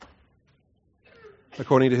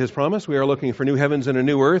According to his promise, we are looking for new heavens and a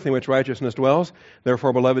new earth in which righteousness dwells.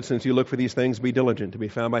 Therefore, beloved, since you look for these things, be diligent to be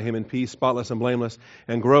found by him in peace, spotless and blameless,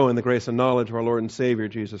 and grow in the grace and knowledge of our Lord and Savior,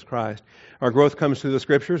 Jesus Christ. Our growth comes through the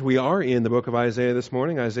Scriptures. We are in the book of Isaiah this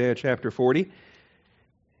morning, Isaiah chapter 40,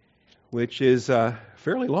 which is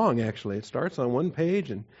fairly long, actually. It starts on one page,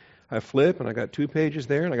 and I flip, and I got 2 pages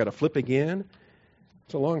there, and I got to flip again.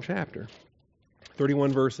 It's a long chapter.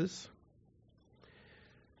 31 verses.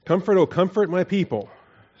 Comfort, O comfort my people,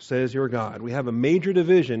 says your God. We have a major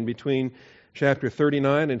division between chapter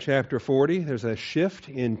 39 and chapter 40. There's a shift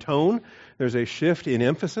in tone. There's a shift in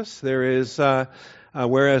emphasis. There is,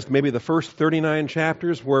 whereas maybe the first 39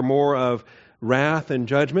 chapters were more of wrath and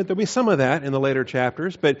judgment. There'll be some of that in the later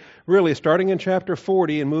chapters, but really starting in chapter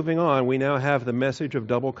 40 and moving on, we now have the message of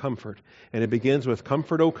double comfort. And it begins with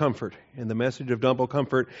comfort, O comfort. And the message of double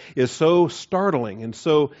comfort is so startling and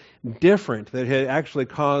so different that it actually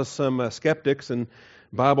caused some skeptics and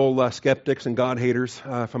Bible skeptics and God haters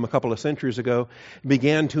from a couple of centuries ago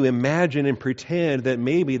began to imagine and pretend that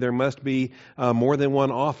maybe there must be more than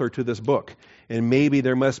one author to this book. And maybe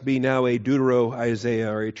there must be now a Deutero-Isaiah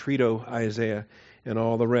or a Trito-Isaiah and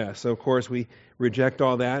all the rest. So, of course, we reject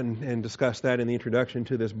all that and discuss that in the introduction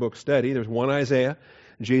to this book study. There's one Isaiah.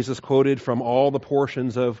 Jesus quoted from all the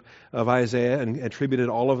portions of Isaiah and attributed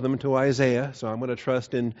all of them to Isaiah. So I'm going to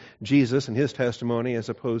trust in Jesus and his testimony as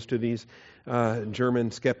opposed to these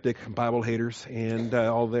German skeptic Bible haters and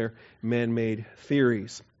all their man-made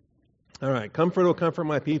theories. All right, comfort, O comfort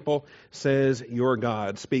my people, says your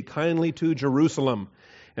God. Speak kindly to Jerusalem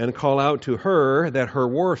and call out to her that her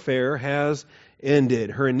warfare has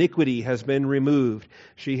ended. Her iniquity has been removed.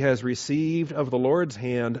 She has received of the Lord's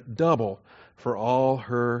hand double for all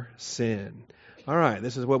her sin. All right,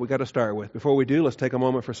 this is what we got to start with. Before we do, let's take a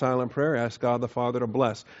moment for silent prayer. Ask God the Father to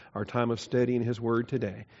bless our time of studying his word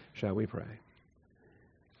today. Shall we pray?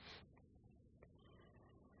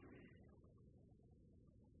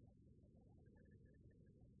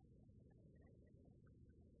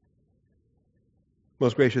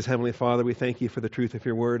 Most gracious Heavenly Father, we thank you for the truth of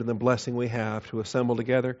your word and the blessing we have to assemble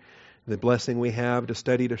together, the blessing we have to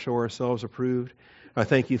study to show ourselves approved. I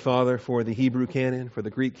thank you, Father, for the Hebrew canon, for the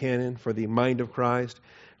Greek canon, for the mind of Christ,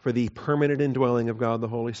 for the permanent indwelling of God the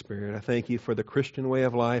Holy Spirit. I thank you for the Christian way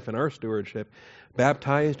of life and our stewardship,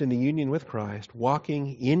 baptized in the union with Christ,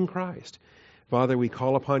 walking in Christ. Father, we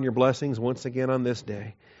call upon your blessings once again on this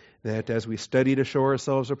day, that as we study to show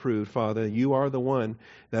ourselves approved, Father, you are the one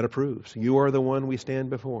that approves. You are the one we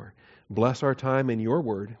stand before. Bless our time in your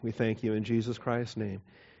word. We thank you in Jesus Christ's name.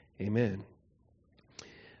 Amen.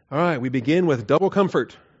 All right, we begin with double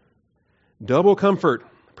comfort. Double comfort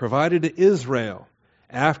provided to Israel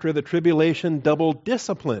after the tribulation, double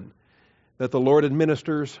discipline that the Lord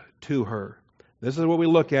administers to her. This is what we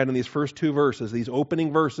look at in these first 2 verses, these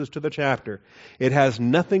opening verses to the chapter. It has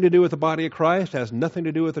nothing to do with the body of Christ, has nothing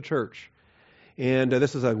to do with the church. And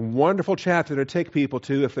this is a wonderful chapter to take people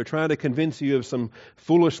to if they're trying to convince you of some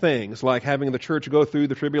foolish things, like having the church go through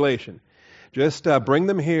the tribulation. Just bring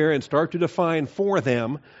them here and start to define for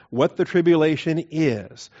them what the tribulation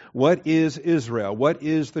is. What is Israel? What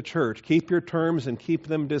is the church? Keep your terms and keep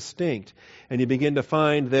them distinct. And you begin to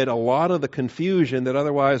find that a lot of the confusion that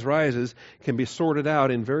otherwise rises can be sorted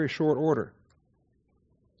out in very short order.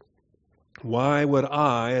 Why would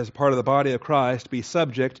I, as part of the body of Christ, be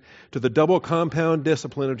subject to the double compound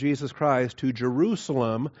discipline of Jesus Christ to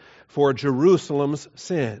Jerusalem for Jerusalem's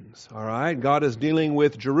sins? All right? God is dealing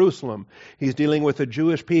with Jerusalem. He's dealing with the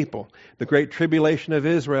Jewish people. The great tribulation of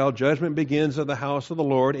Israel, judgment begins at the house of the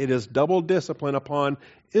Lord. It is double discipline upon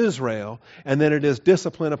Israel, and then it is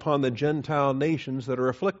discipline upon the Gentile nations that are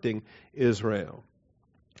afflicting Israel.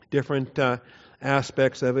 Different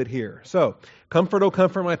aspects of it here. So, comfort, O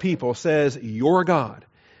comfort my people, says your God.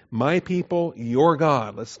 My people, your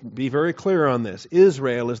God. Let's be very clear on this.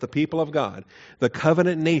 Israel is the people of God, the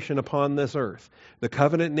covenant nation upon this earth, the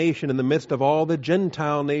covenant nation in the midst of all the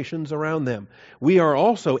Gentile nations around them. We are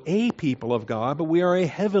also a people of God, but we are a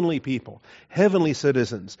heavenly people, heavenly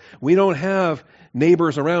citizens. We don't have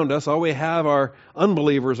neighbors around us. All we have are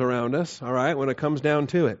unbelievers around us, all right, when it comes down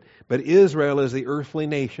to it. But Israel is the earthly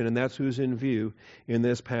nation, and that's who's in view in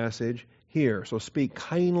this passage here. So speak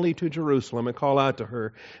kindly to Jerusalem and call out to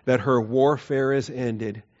her that her warfare is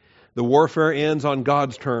ended. The warfare ends on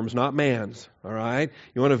God's terms, not man's. All right?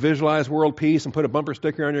 You want to visualize world peace and put a bumper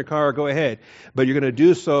sticker on your car, go ahead. But you're going to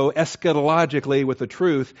do so eschatologically with the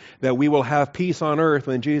truth that we will have peace on earth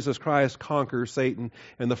when Jesus Christ conquers Satan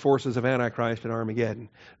and the forces of Antichrist at Armageddon.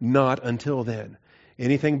 Not until then.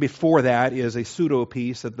 Anything before that is a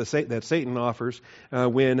pseudo-peace that Satan offers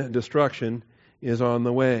when destruction is on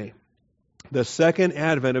the way. The second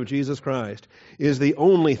advent of Jesus Christ is the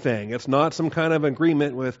only thing. It's not some kind of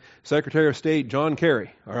agreement with Secretary of State John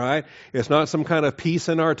Kerry, all right? It's not some kind of peace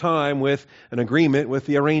in our time with an agreement with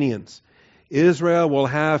the Iranians. Israel will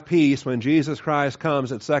have peace when Jesus Christ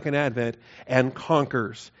comes at second advent and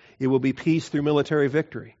conquers. It will be peace through military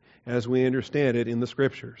victory, as we understand it in the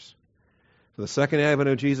Scriptures. So the second advent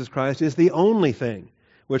of Jesus Christ is the only thing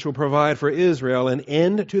which will provide for Israel an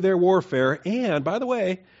end to their warfare. And, by the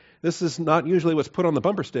way, this is not usually what's put on the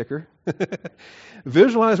bumper sticker.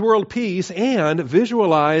 Visualize world peace and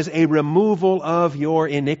visualize a removal of your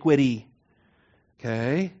iniquity.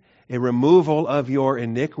 Okay? A removal of your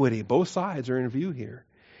iniquity. Both sides are in view here.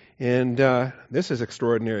 And this is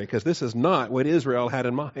extraordinary because this is not what Israel had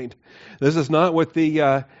in mind. This is not what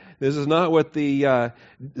the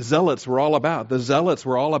zealots were all about. The zealots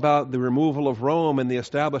were all about the removal of Rome and the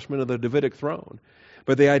establishment of the Davidic throne.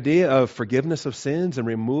 But the idea of forgiveness of sins and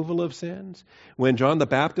removal of sins, when John the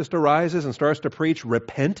Baptist arises and starts to preach,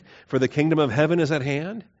 repent, for the kingdom of heaven is at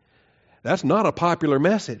hand, that's not a popular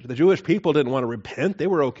message. The Jewish people didn't want to repent. They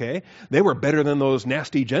were okay. They were better than those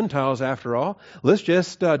nasty Gentiles after all. Let's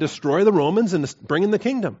just destroy the Romans and bring in the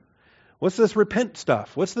kingdom. What's this repent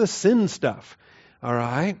stuff? What's this sin stuff? All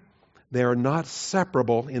right? They are not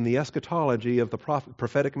separable in the eschatology of the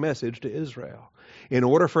prophetic message to Israel. In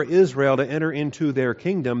order for Israel to enter into their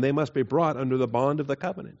kingdom, they must be brought under the bond of the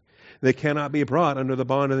covenant. They cannot be brought under the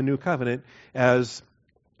bond of the new covenant as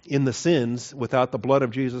in the sins without the blood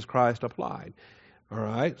of Jesus Christ applied. All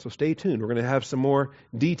right, so stay tuned. We're going to have some more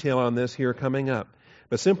detail on this here coming up.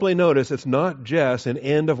 But simply notice it's not just an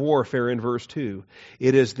end of warfare in verse 2.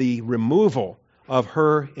 It is the removal of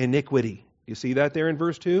her iniquity. You see that there in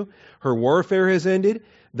verse 2? Her warfare has ended,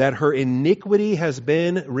 that her iniquity has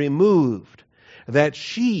been removed, that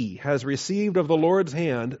she has received of the Lord's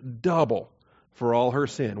hand double for all her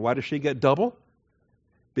sin. Why does she get double?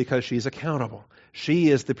 Because she's accountable. She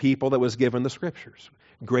is the people that was given the Scriptures.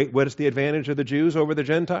 Great. What is the advantage of the Jews over the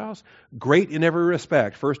Gentiles? Great in every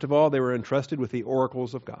respect. First of all, they were entrusted with the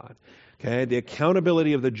oracles of God. Okay, the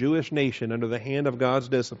accountability of the Jewish nation under the hand of God's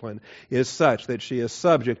discipline is such that she is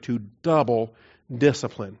subject to double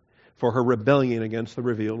discipline for her rebellion against the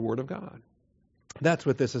revealed Word of God. That's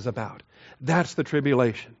what this is about. That's the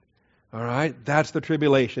tribulation. All right, that's the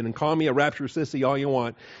tribulation. And call me a rapture sissy all you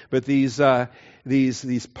want, but these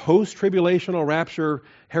post-tribulational rapture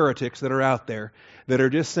heretics that are out there that are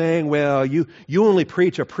just saying, well, you only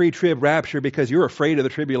preach a pre-trib rapture because you're afraid of the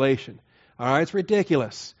tribulation. All right, it's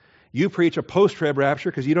ridiculous. You preach a post-trib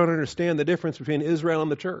rapture because you don't understand the difference between Israel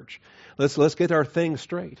and the church. Let's get our thing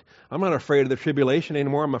straight. I'm not afraid of the tribulation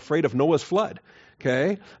anymore. I'm afraid of Noah's flood.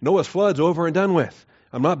 Okay, Noah's flood's over and done with.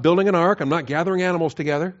 I'm not building an ark. I'm not gathering animals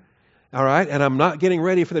together. All right, and I'm not getting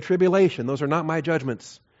ready for the tribulation. Those are not my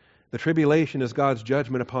judgments. The tribulation is God's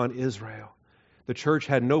judgment upon Israel. The church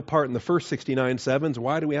had no part in the first 69 sevens.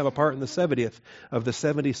 Why do we have a part in the 70th of the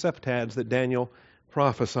 70 septads that Daniel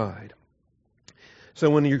prophesied? So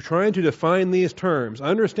when you're trying to define these terms,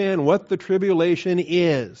 understand what the tribulation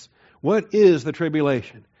is. What is the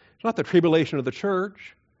tribulation? It's not the tribulation of the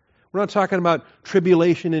church. We're not talking about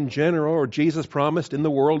tribulation in general, or Jesus promised, in the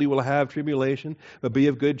world you will have tribulation, but be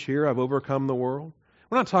of good cheer, I've overcome the world.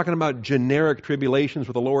 We're not talking about generic tribulations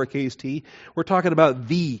with a lowercase t. We're talking about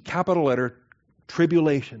the capital letter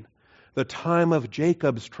tribulation, the time of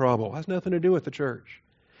Jacob's trouble. It has nothing to do with the church.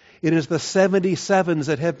 It is the 77s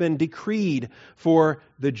that have been decreed for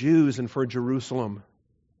the Jews and for Jerusalem.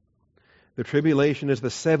 The tribulation is the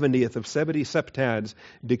 70th of 70 septads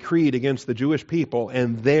decreed against the Jewish people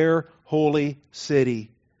and their holy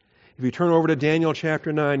city. If you turn over to Daniel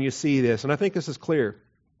chapter 9, you see this, and I think this is clear.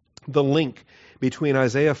 The link between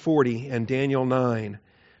Isaiah 40 and Daniel 9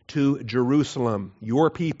 to Jerusalem, your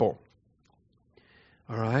people.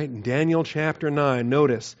 All right, in Daniel chapter 9,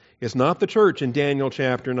 notice, it's not the church in Daniel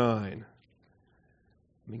chapter 9.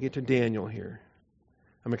 Let me get to Daniel here.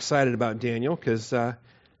 I'm excited about Daniel because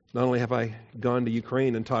not only have I gone to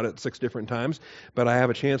Ukraine and taught it 6 different times, but I have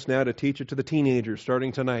a chance now to teach it to the teenagers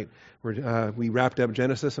starting tonight. We wrapped up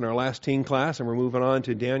Genesis in our last teen class, and we're moving on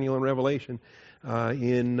to Daniel and Revelation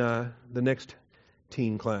in the next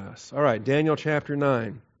teen class. All right, Daniel chapter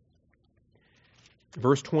 9,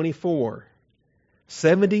 verse 24.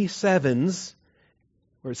 77s,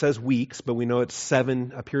 where it says weeks, but we know it's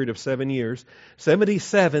a period of 7 years.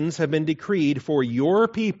 77s have been decreed for your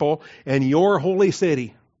people and your holy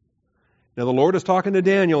city. Now the Lord is talking to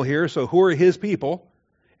Daniel here, so who are his people?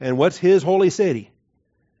 And what's his holy city?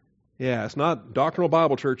 Yeah, it's not doctrinal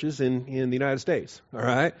Bible churches in the United States, all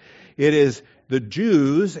right? It is the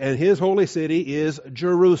Jews, and his holy city is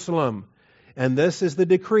Jerusalem. And this is the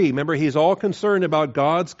decree. Remember, he's all concerned about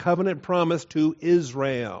God's covenant promise to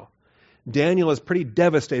Israel. Daniel is pretty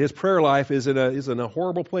devastated. His prayer life is in a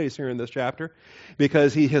horrible place here in this chapter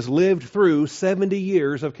because he has lived through 70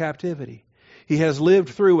 years of captivity. He has lived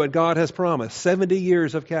through what God has promised, 70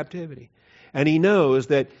 years of captivity. And he knows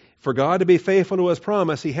that for God to be faithful to his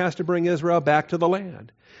promise, he has to bring Israel back to the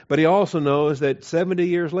land. But he also knows that 70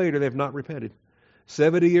 years later, they've not repented.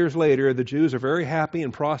 70 years later, the Jews are very happy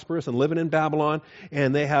and prosperous and living in Babylon,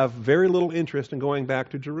 and they have very little interest in going back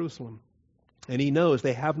to Jerusalem. And he knows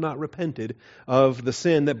they have not repented of the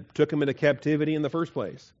sin that took them into captivity in the first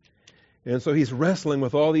place. And so he's wrestling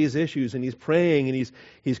with all these issues, and he's praying, and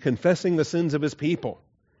he's confessing the sins of his people.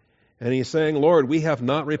 And he's saying, Lord, we have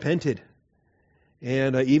not repented.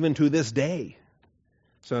 And even to this day.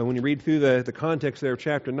 So when you read through the context there of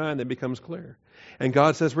chapter 9, that becomes clear. And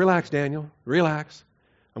God says, relax, Daniel, relax.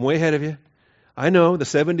 I'm way ahead of you. I know the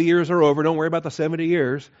 70 years are over. Don't worry about the 70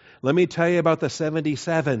 years. Let me tell you about the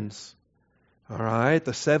 77s. All right?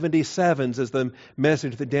 The 77s is the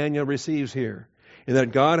message that Daniel receives here. And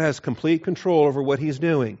that God has complete control over what he's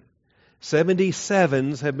doing.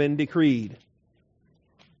 77s have been decreed.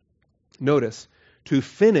 Notice, to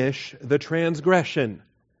finish the transgression.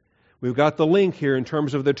 We've got the link here in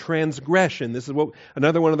terms of the transgression. This is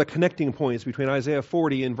another one of the connecting points between Isaiah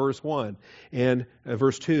 40 and verse 1 and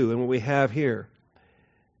verse 2 and what we have here.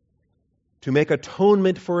 To make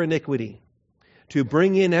atonement for iniquity, to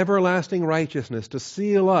bring in everlasting righteousness, to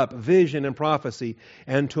seal up vision and prophecy,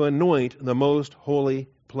 and to anoint the most holy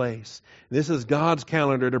place. This is God's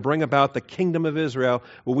calendar to bring about the kingdom of Israel,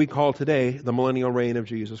 what we call today the millennial reign of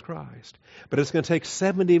Jesus Christ. But it's going to take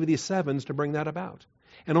 70 of these sevens to bring that about.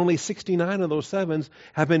 And only 69 of those sevens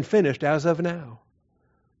have been finished as of now.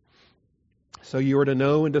 So you are to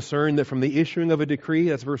know and discern that from the issuing of a decree,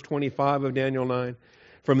 that's verse 25 of Daniel 9,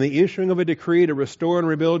 from the issuing of a decree to restore and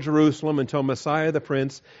rebuild Jerusalem until Messiah the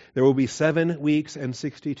Prince, there will be 7 weeks and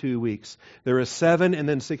 62 weeks. There is 7 and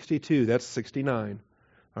then 62. That's 69.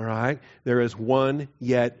 All right? There is one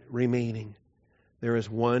yet remaining. There is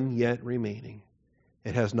one yet remaining.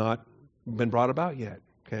 It has not been brought about yet.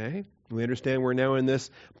 Okay? We understand we're now in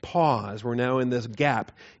this pause. We're now in this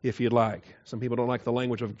gap, if you'd like. Some people don't like the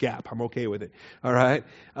language of gap. I'm okay with it. All right?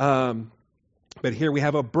 But here we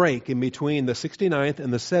have a break in between the 69th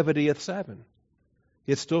and the 70th seven.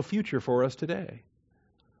 It's still future for us today.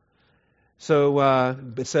 So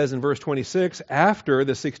it says in verse 26, after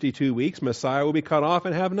the 62 weeks, Messiah will be cut off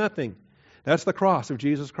and have nothing. That's the cross of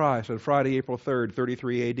Jesus Christ on Friday, April 3rd,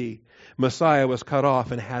 33 AD. Messiah was cut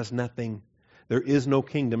off and has nothing. There is no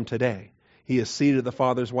kingdom today. He is seated at the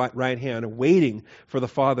Father's right hand, waiting for the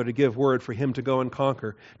Father to give word for him to go and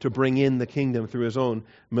conquer, to bring in the kingdom through his own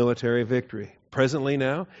military victory. Presently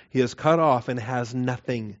now, he is cut off and has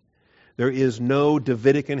nothing. There is no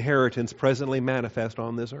Davidic inheritance presently manifest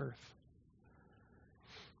on this earth.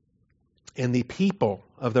 And the people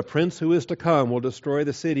of the prince who is to come will destroy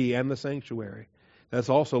the city and the sanctuary. That's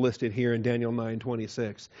also listed here in Daniel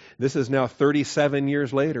 9:26. This is now 37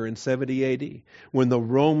 years later in 70 AD, when the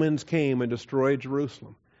Romans came and destroyed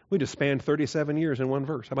Jerusalem. We just spanned 37 years in one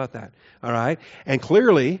verse. How about that? All right? And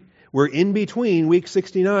clearly, we're in between week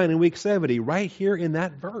 69 and week 70, right here in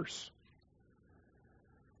that verse.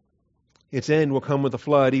 Its end will come with a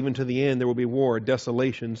flood. Even to the end there will be war.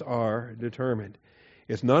 Desolations are determined.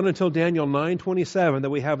 It's not until Daniel 9:27 that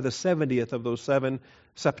we have the 70th of those 7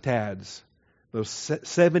 septads. Those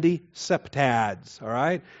 70 septads, all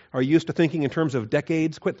right? Are you used to thinking in terms of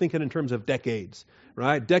decades? Quit thinking in terms of decades,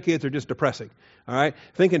 right? Decades are just depressing, all right?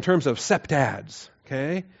 Think in terms of septads,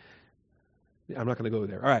 okay? I'm not going to go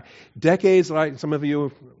there. All right. Decades, like some of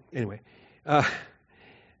you, anyway.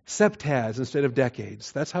 Septads instead of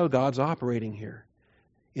decades. That's how God's operating here.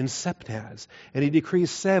 In septads. And he decrees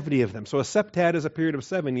 70 of them. So a septad is a period of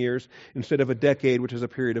 7 years instead of a decade, which is a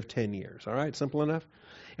period of 10 years. All right? Simple enough?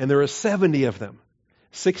 And there are 70 of them.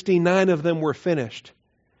 69 of them were finished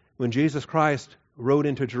when Jesus Christ rode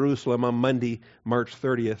into Jerusalem on Monday, March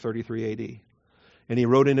 30th, 33 AD. And he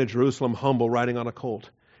rode into Jerusalem humble, riding on a colt.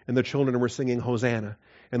 And the children were singing Hosanna.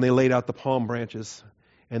 And they laid out the palm branches.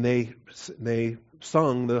 And they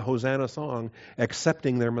sung the Hosanna song,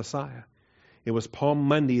 accepting their Messiah. It was Palm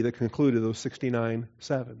Monday that concluded those 69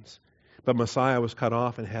 sevens. But Messiah was cut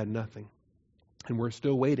off and had nothing. And we're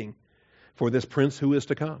still waiting for this prince who is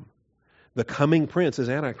to come. The coming prince is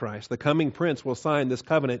Antichrist. The coming prince will sign this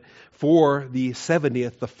covenant for the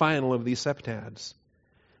 70th, the final of these septads.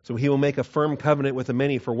 So he will make a firm covenant with the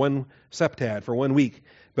many for 1 septad, for 1 week.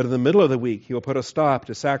 But in the middle of the week, he will put a stop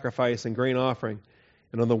to sacrifice and grain offering.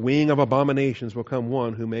 And on the wing of abominations will come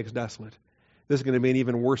one who makes desolate. This is going to be an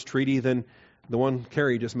even worse treaty than the one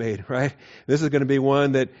Kerry just made, right? This is going to be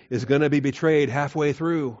one that is going to be betrayed halfway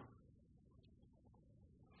through.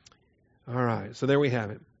 All right, so there we have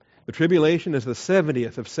it. The tribulation is the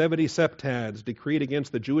 70th of 70 septads decreed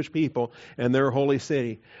against the Jewish people and their holy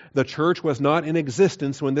city. The church was not in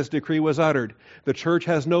existence when this decree was uttered. The church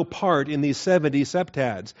has no part in these 70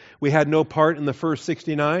 septads. We had no part in the first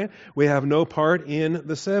 69. We have no part in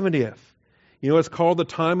the 70th. You know, it's called the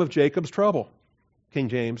time of Jacob's trouble. King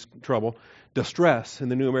James trouble. Distress in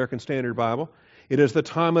the New American Standard Bible. It is the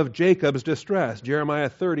time of Jacob's distress. Jeremiah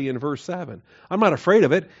 30 and verse 7. I'm not afraid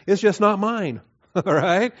of it. It's just not mine. All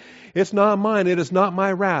right? It's not mine. It is not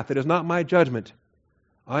my wrath. It is not my judgment.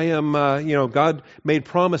 I am, God made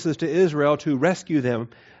promises to Israel to rescue them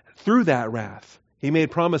through that wrath. He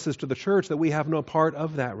made promises to the church that we have no part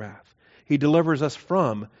of that wrath. He delivers us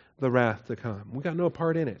from the wrath to come. We got no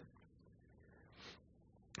part in it.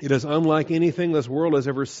 It is unlike anything this world has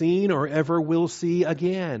ever seen or ever will see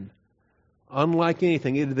again. Unlike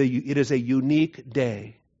anything, it is a unique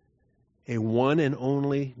day. A one and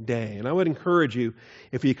only day. And I would encourage you,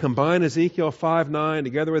 if you combine Ezekiel 5:9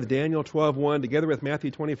 together with Daniel 12:1, together with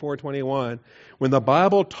Matthew 24:21, when the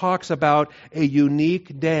Bible talks about a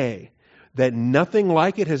unique day, that nothing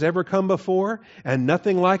like it has ever come before, and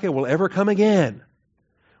nothing like it will ever come again.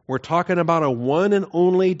 We're talking about a one and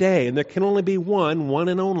only day, and there can only be one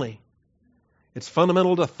and only. It's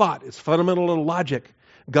fundamental to thought. It's fundamental to logic.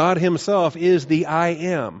 God Himself is the I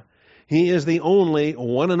Am. He is the only,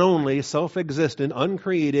 one and only, self-existent,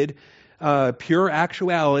 uncreated, pure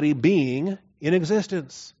actuality being in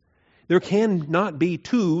existence. There cannot be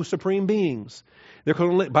two supreme beings. There can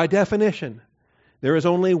only, by definition, there is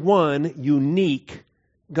only one unique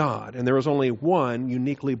God, and there is only one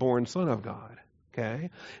uniquely born Son of God. Okay?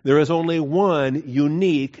 There is only one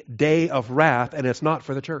unique day of wrath, and it's not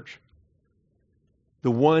for the church.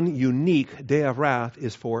 The one unique day of wrath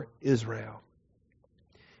is for Israel.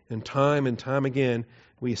 And time again,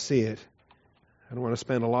 we see it. I don't want to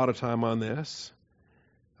spend a lot of time on this.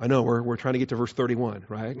 I know we're trying to get to verse 31,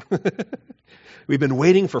 right? We've been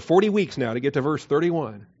waiting for 40 weeks now to get to verse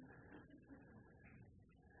 31.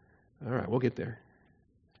 All right, we'll get there.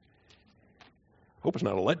 Hope it's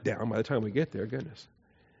not a letdown by the time we get there. Goodness.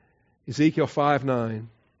 Ezekiel 5:9.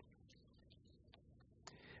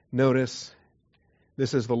 Notice,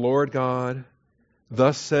 this is the Lord God.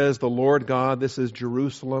 Thus says the Lord God, this is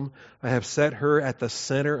Jerusalem. I have set her at the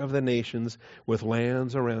center of the nations with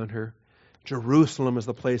lands around her. Jerusalem is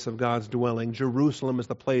the place of God's dwelling. Jerusalem is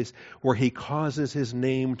the place where He causes His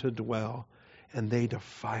name to dwell. And they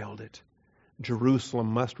defiled it. Jerusalem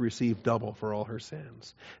must receive double for all her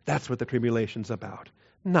sins. That's what the tribulation's about.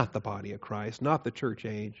 Not the body of Christ, not the church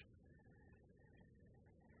age.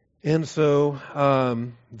 And so,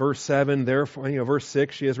 verse 7, therefore, verse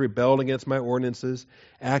 6, she has rebelled against my ordinances,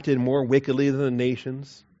 acted more wickedly than the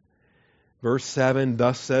nations. Verse 7,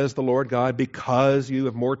 thus says the Lord God, because you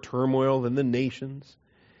have more turmoil than the nations.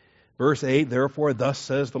 Verse 8, therefore, thus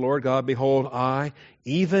says the Lord God, behold, I,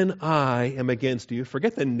 even I, am against you.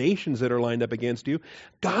 Forget the nations that are lined up against you.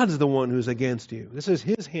 God's the one who's against you. This is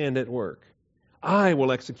His hand at work. I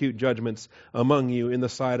will execute judgments among you in the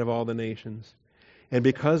sight of all the nations. And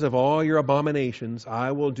because of all your abominations,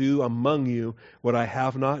 I will do among you what I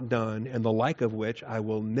have not done, and the like of which I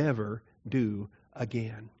will never do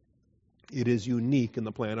again. It is unique in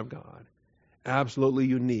the plan of God. Absolutely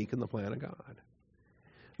unique in the plan of God.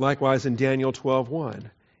 Likewise in Daniel 12:1,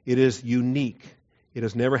 it is unique. It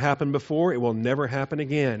has never happened before. It will never happen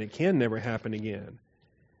again. It can never happen again.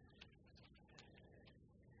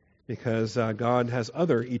 Because God has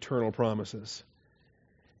other eternal promises.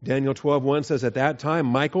 Daniel 12:1 says, at that time,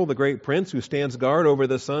 Michael, the great prince who stands guard over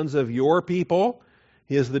the sons of your people,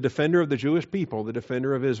 he is the defender of the Jewish people, the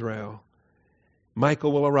defender of Israel.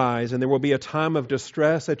 Michael will arise, and there will be a time of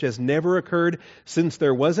distress such as never occurred since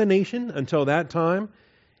there was a nation until that time.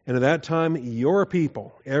 And at that time, your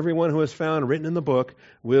people, everyone who is found written in the book,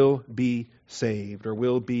 will be saved or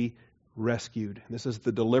will be rescued. This is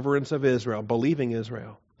the deliverance of Israel, believing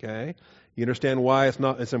Israel. Okay? You understand why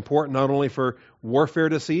it's important not only for warfare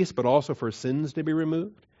to cease, but also for sins to be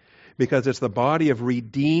removed? Because it's the body of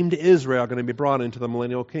redeemed Israel going to be brought into the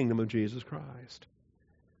millennial kingdom of Jesus Christ.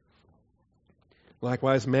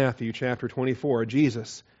 Likewise, Matthew chapter 24,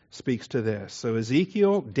 Jesus speaks to this. So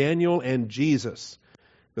Ezekiel, Daniel, and Jesus,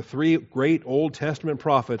 the three great Old Testament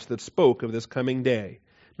prophets that spoke of this coming day.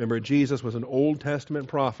 Remember, Jesus was an Old Testament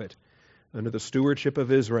prophet under the stewardship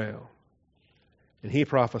of Israel. And he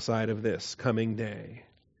prophesied of this coming day.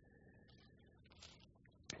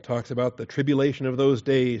 Talks about the tribulation of those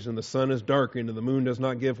days, and the sun is darkened, and the moon does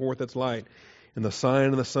not give forth its light, And the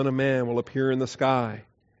sign of the Son of Man will appear in the sky.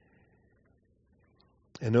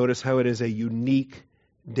 And notice how it is a unique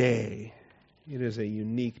day. It is a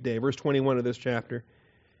unique day. Verse 21 of this chapter.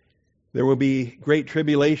 There will be great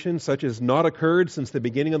tribulation, such as not occurred since the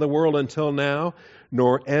beginning of the world until now,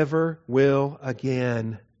 nor ever will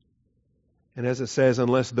again. And as it says,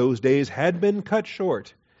 unless those days had been cut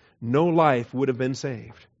short, no life would have been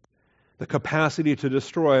saved. The capacity to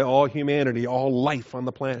destroy all humanity, all life on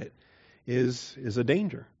the planet, is a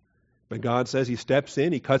danger. But God says He steps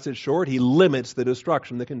in, He cuts it short, He limits the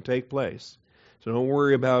destruction that can take place. So don't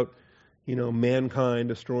worry about, mankind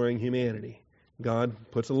destroying humanity.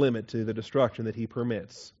 God puts a limit to the destruction that He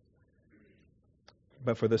permits.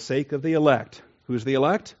 But for the sake of the elect, who's the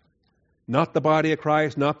elect? Not the body of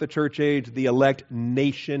Christ, not the church age, the elect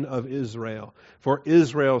nation of Israel. For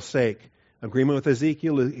Israel's sake. Agreement with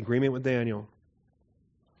Ezekiel, agreement with Daniel.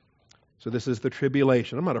 So this is the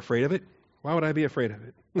tribulation. I'm not afraid of it. Why would I be afraid of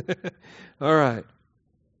it? All right.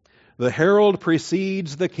 The herald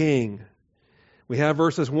precedes the king. We have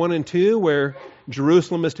verses 1 and 2 where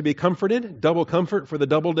Jerusalem is to be comforted, double comfort for the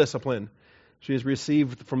double discipline. She has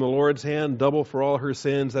received from the Lord's hand double for all her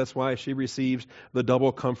sins. That's why she receives the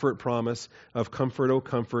double comfort promise of comfort, O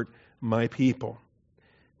comfort, my people.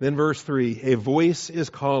 Then verse 3, a voice is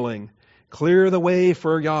calling, clear the way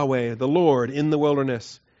for Yahweh, the Lord, in the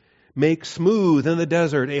wilderness. Make smooth in the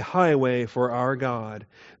desert a highway for our God.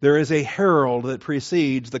 There is a herald that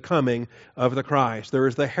precedes the coming of the Christ. There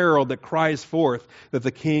is the herald that cries forth that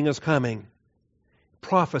the King is coming.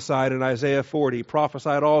 Prophesied in Isaiah 40,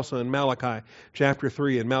 prophesied also in Malachi chapter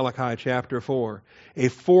 3 and Malachi chapter 4. A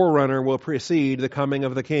forerunner will precede the coming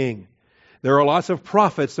of the King. There are lots of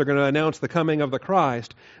prophets that are going to announce the coming of the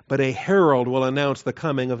Christ, but a herald will announce the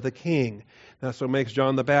coming of the King. That's what makes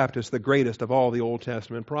John the Baptist the greatest of all the Old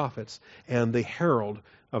Testament prophets and the herald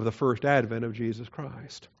of the first advent of Jesus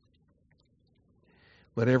Christ.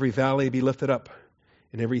 Let every valley be lifted up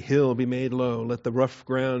and every hill be made low. Let the rough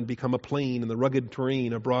ground become a plain and the rugged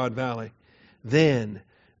terrain a broad valley. Then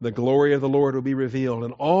the glory of the Lord will be revealed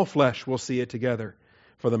and all flesh will see it together,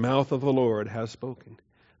 for the mouth of the Lord has spoken.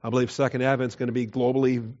 I believe Second Advent is going to be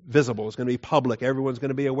globally visible. It's going to be public. Everyone's going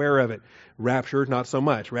to be aware of it. Rapture, not so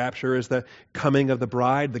much. Rapture is the coming of the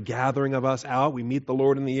bride, the gathering of us out. We meet the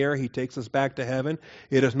Lord in the air. He takes us back to heaven.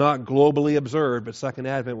 It is not globally observed, but Second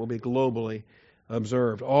Advent will be globally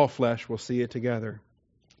observed. All flesh will see it together.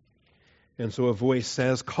 And so a voice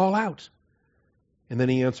says, call out. And then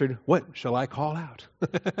he answered, what shall I call out?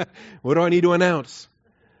 What do I need to announce?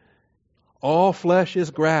 All flesh is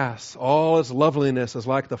grass, all its loveliness is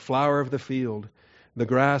like the flower of the field. The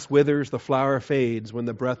grass withers, the flower fades when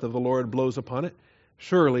the breath of the Lord blows upon it.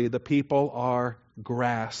 Surely the people are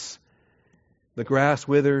grass. The grass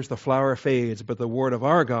withers, the flower fades, but the word of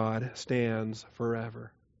our God stands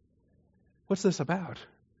forever. What's this about?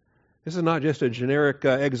 This is not just a generic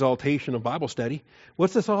exaltation of Bible study.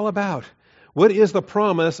 What's this all about? What is the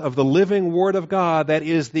promise of the living Word of God that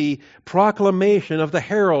is the proclamation of the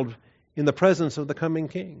herald in the presence of the coming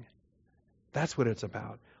King? That's what it's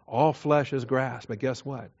about. All flesh is grass, but guess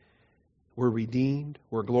what? We're redeemed,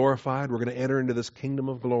 we're glorified, we're going to enter into this kingdom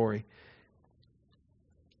of glory.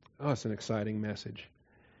 Oh, it's an exciting message.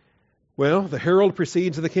 Well, the herald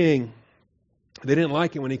precedes the King. They didn't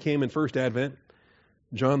like it when he came in first advent.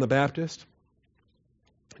 John the Baptist.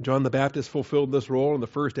 John the Baptist fulfilled this role in the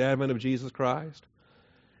first advent of Jesus Christ.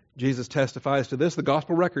 Jesus testifies to this. The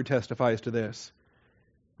gospel record testifies to this.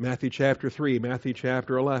 Matthew chapter 3, Matthew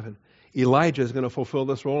chapter 11. Elijah is going to fulfill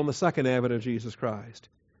this role in the second advent of Jesus Christ.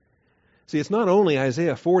 See, it's not only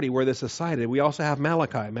Isaiah 40 where this is cited. We also have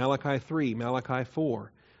Malachi, Malachi 3, Malachi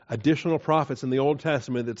 4. Additional prophets in the Old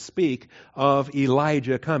Testament that speak of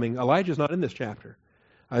Elijah coming. Elijah's not in this chapter.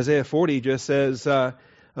 Isaiah 40 just says, a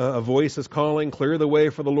voice is calling, clear the way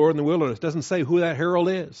for the Lord in the wilderness. It doesn't say who that herald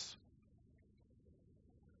is.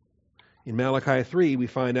 In Malachi 3, we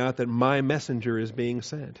find out that my messenger is being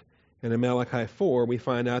sent. And in Malachi 4, we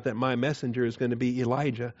find out that my messenger is going to be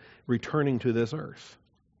Elijah returning to this earth.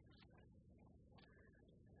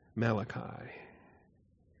 Malachi.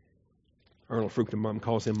 Arnold Fruchtenbaum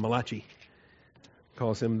calls him Malachi.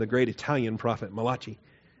 Calls him the great Italian prophet, Malachi.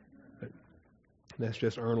 But that's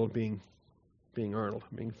just Arnold being Arnold,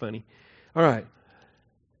 being funny. All right.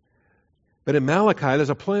 But in Malachi, there's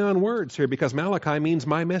a play on words here because Malachi means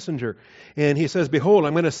my messenger. And he says, behold,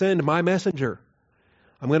 I'm going to send my messenger.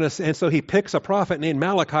 And so he picks a prophet named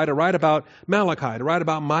Malachi to write about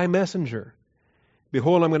my messenger.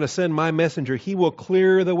 Behold, I'm going to send my messenger. He will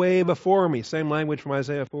clear the way before me. Same language from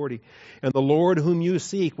Isaiah 40. And the Lord whom you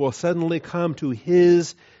seek will suddenly come to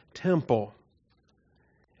his temple.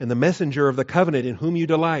 and the messenger of the covenant in whom you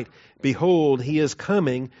delight. Behold, he is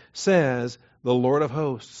coming, says the Lord of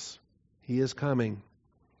hosts. He is coming.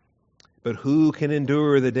 But who can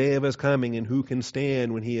endure the day of his coming, and who can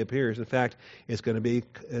stand when he appears? In fact, it's going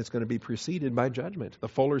to be preceded by judgment. The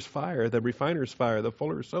fuller's fire, the refiner's fire, the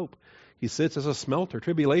fuller's soap. He sits as a smelter.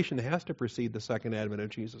 Tribulation has to precede the second advent of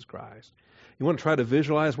Jesus Christ. You want to try to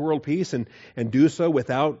visualize world peace and do so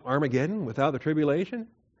without Armageddon, without the tribulation?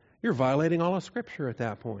 You're violating all of Scripture at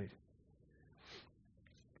that point.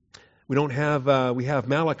 We have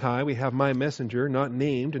Malachi, we have my messenger, not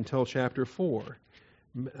named until chapter 4.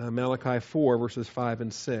 Malachi 4, verses 5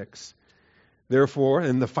 and 6. Therefore,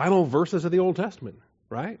 in the final verses of the Old Testament,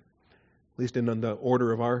 right? At least in the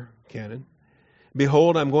order of our canon.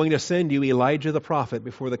 Behold, I'm going to send you Elijah the prophet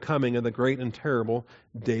before the coming of the great and terrible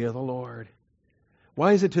day of the Lord.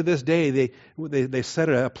 Why is it to this day they set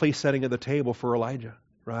a place setting of the table for Elijah?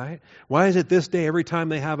 Right? Why is it this day, every time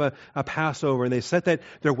they have a Passover and they set that,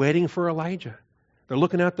 they're waiting for Elijah? They're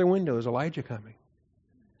looking out their windows, Elijah coming.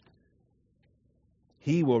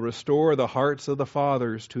 He will restore the hearts of the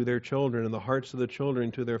fathers to their children and the hearts of the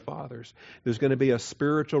children to their fathers. There's going to be a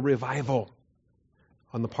spiritual revival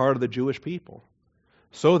on the part of the Jewish people,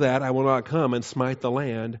 so that I will not come and smite the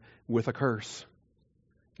land with a curse.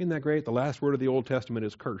 Isn't that great? The last word of the Old Testament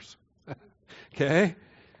is curse. Okay?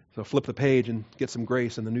 So flip the page and get some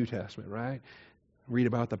grace in the New Testament, right? Read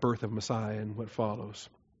about the birth of Messiah and what follows.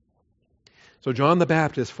 So John the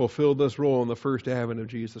Baptist fulfilled this role in the first advent of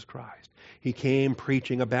Jesus Christ. He came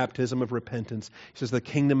preaching a baptism of repentance. He says the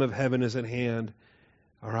kingdom of heaven is at hand.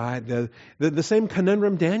 All right? The same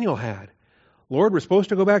conundrum Daniel had. Lord, we're supposed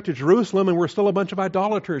to go back to Jerusalem and we're still a bunch of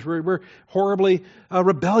idolaters. We're horribly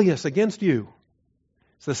rebellious against you.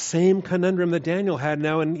 It's the same conundrum that Daniel had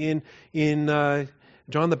now in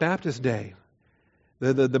John the Baptist's day.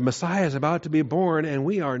 The Messiah is about to be born, and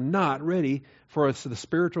we are not ready for the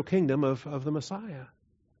spiritual kingdom of the Messiah.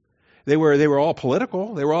 They were all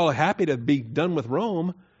political. They were all happy to be done with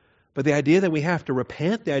Rome. But the idea that we have to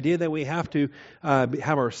repent, the idea that we have to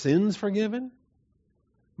have our sins forgiven,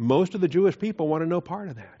 most of the Jewish people want no part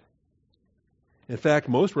of that. In fact,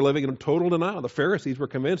 most were living in total denial. The Pharisees were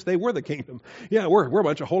convinced they were the kingdom. Yeah, we're a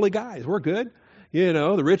bunch of holy guys. We're good. You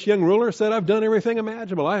know, the rich young ruler said, I've done everything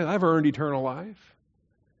imaginable. I've earned eternal life.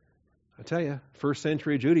 I tell you, first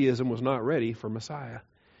century Judaism was not ready for Messiah.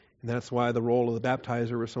 And that's why the role of the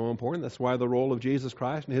baptizer was so important. That's why the role of Jesus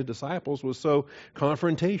Christ and his disciples was so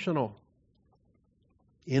confrontational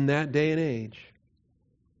in that day and age.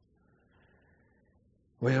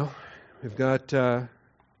 Well, we've got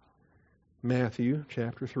Matthew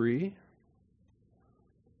chapter 3.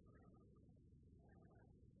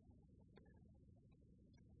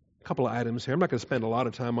 A couple of items here. I'm not going to spend a lot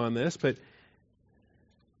of time on this, but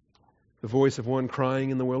the voice of one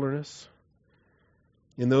crying in the wilderness.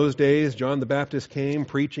 In those days, John the Baptist came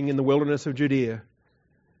preaching in the wilderness of Judea,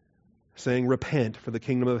 saying, repent, for the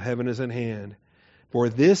kingdom of heaven is at hand. For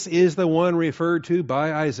this is the one referred to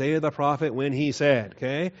by Isaiah the prophet when he said,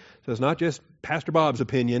 okay? So it's not just Pastor Bob's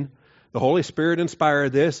opinion. The Holy Spirit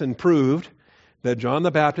inspired this and proved that John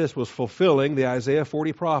the Baptist was fulfilling the Isaiah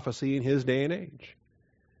 40 prophecy in his day and age.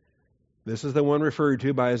 This is the one referred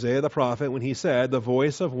to by Isaiah the prophet when he said, the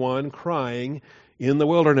voice of one crying in the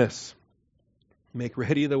wilderness. Make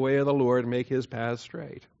ready the way of the Lord, make his paths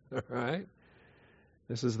straight. All right?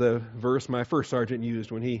 This is the verse my first sergeant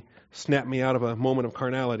used when he snapped me out of a moment of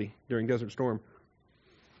carnality during Desert Storm.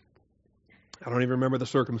 I don't even remember the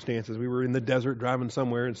circumstances. We were in the desert driving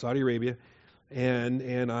somewhere in Saudi Arabia,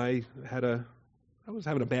 and I was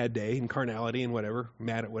having a bad day in carnality and whatever,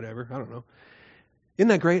 mad at whatever, I don't know. Isn't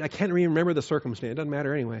that great? I can't even remember the circumstance. It doesn't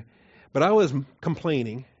matter anyway. But I was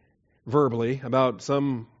complaining verbally about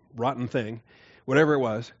some rotten thing, whatever it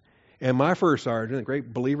was. And my first sergeant, a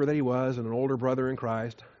great believer that he was, and an older brother in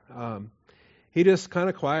Christ, he just kind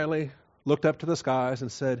of quietly looked up to the skies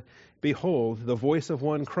and said, behold, the voice of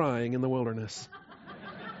one crying in the wilderness.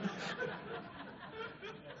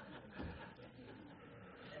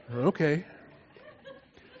 Okay.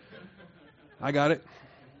 I got it.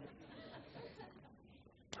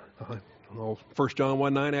 1 John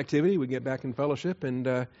 1:9 activity. We get back in fellowship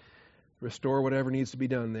and restore whatever needs to be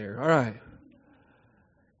done there. All right.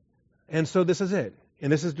 And so this is it.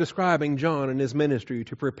 And this is describing John and his ministry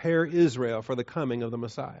to prepare Israel for the coming of the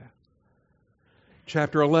Messiah.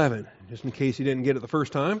 Chapter 11, just in case you didn't get it the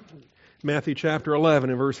first time. Matthew chapter 11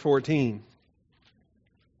 and verse 14.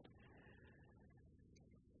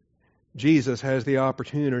 Jesus has the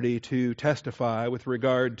opportunity to testify with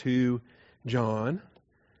regard to John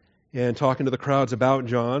and talking to the crowds about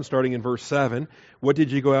John, starting in verse 7. What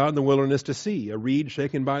did you go out in the wilderness to see? A reed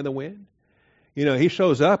shaken by the wind? You know, he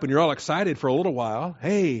shows up and you're all excited for a little while.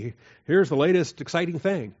 Hey, here's the latest exciting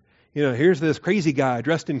thing. You know, here's this crazy guy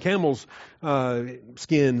dressed in camel's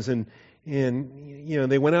skins and you know,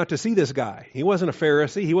 they went out to see this guy. He wasn't a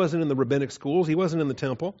Pharisee. He wasn't in the rabbinic schools. He wasn't in the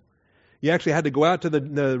temple. You actually had to go out to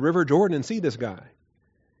the River Jordan and see this guy.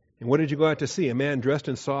 And what did you go out to see? A man dressed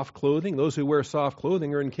in soft clothing? Those who wear soft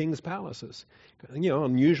clothing are in king's palaces. You know,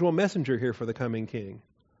 unusual messenger here for the coming king.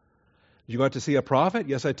 Did you go out to see a prophet?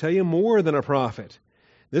 Yes, I tell you, more than a prophet.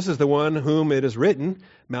 This is the one whom it is written,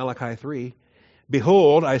 Malachi 3,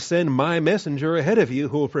 Behold, I send my messenger ahead of you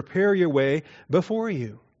who will prepare your way before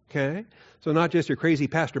you. Okay? So not just your crazy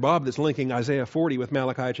Pastor Bob that's linking Isaiah 40 with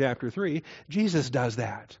Malachi chapter 3. Jesus does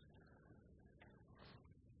that.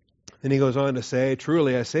 Then he goes on to say,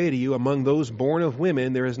 Truly I say to you, among those born of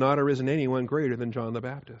women, there has not arisen anyone greater than John the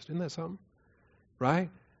Baptist. Isn't that something? Right?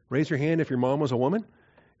 Raise your hand if your mom was a woman.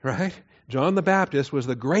 Right? John the Baptist was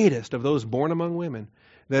the greatest of those born among women.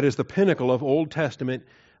 That is the pinnacle of Old Testament,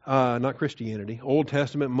 not Christianity, Old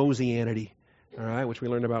Testament Mosianity, all right, which we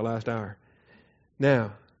learned about last hour.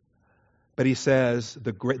 Now, but he says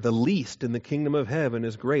the least in the kingdom of heaven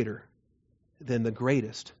is greater than the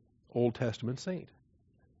greatest Old Testament saint.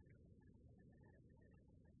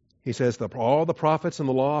 He says all the prophets and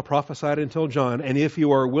the law prophesied until John, and if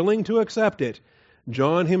you are willing to accept it,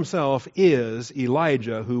 John himself is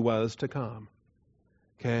Elijah who was to come.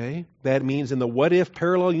 Okay? That means in the what-if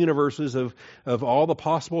parallel universes of all the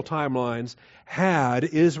possible timelines, had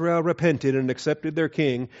Israel repented and accepted their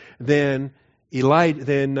king, then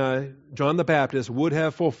John the Baptist would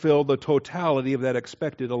have fulfilled the totality of that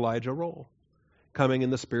expected Elijah role, coming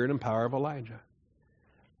in the spirit and power of Elijah.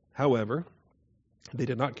 However, they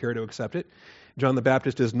did not care to accept it. John the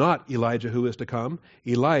Baptist is not Elijah who is to come.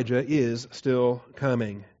 Elijah is still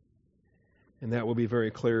coming. And that will be very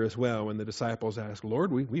clear as well when the disciples ask,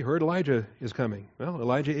 Lord, we heard Elijah is coming. Well,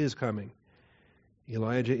 Elijah is coming.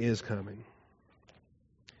 Elijah is coming.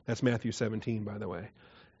 That's Matthew 17, by the way.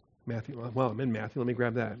 I'm in Matthew. Let me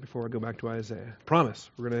grab that before I go back to Isaiah. Promise,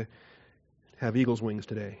 we're going to have eagle's wings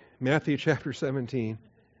today. Matthew chapter 17.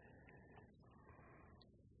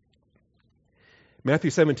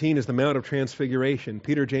 Matthew 17 is the Mount of Transfiguration.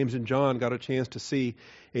 Peter, James, and John got a chance to see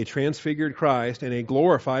a transfigured Christ and a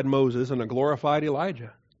glorified Moses and a glorified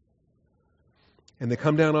Elijah. And they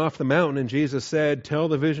come down off the mountain and Jesus said, Tell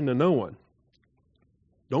the vision to no one.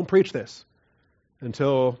 Don't preach this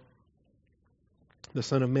until the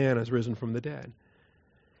Son of Man has risen from the dead.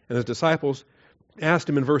 And his disciples asked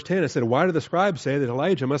him in verse 10 and said, Why do the scribes say that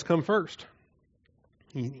Elijah must come first?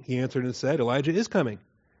 He answered and said, Elijah is coming.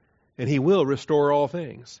 And he will restore all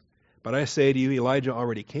things. But I say to you, Elijah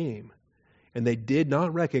already came. And they did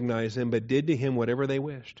not recognize him, but did to him whatever they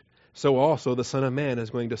wished. So also the Son of Man is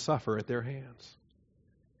going to suffer at their hands.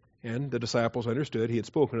 And the disciples understood he had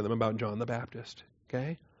spoken to them about John the Baptist.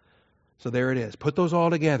 Okay? So there it is. Put those all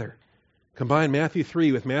together. Combine Matthew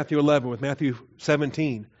 3 with Matthew 11, with Matthew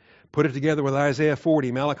 17. Put it together with Isaiah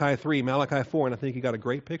 40, Malachi 3, Malachi 4, and I think you got a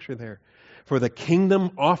great picture there. For the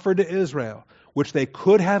kingdom offered to Israel, which they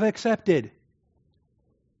could have accepted,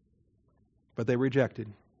 but they rejected.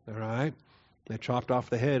 All right? They chopped off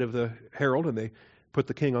the head of the herald and they put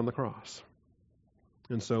the king on the cross.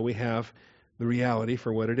 And so we have the reality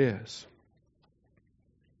for what it is.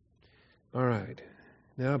 All right.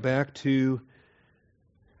 Now back to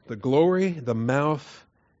the glory, the mouth,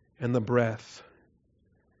 and the breath.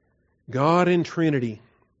 God in Trinity.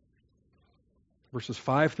 Verses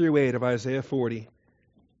 5 through 8 of Isaiah 40.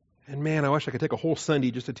 And man, I wish I could take a whole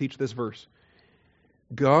Sunday just to teach this verse.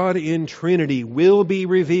 God in Trinity will be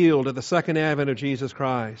revealed at the second advent of Jesus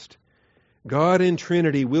Christ. God in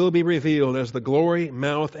Trinity will be revealed as the glory,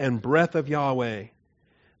 mouth, and breath of Yahweh.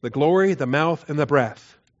 The glory, the mouth, and the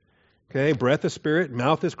breath. Okay, breath is Spirit,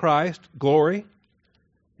 mouth is Christ, glory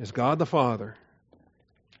is God the Father.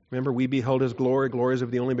 Remember, we beheld His glory, glories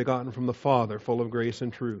of the only begotten from the Father, full of grace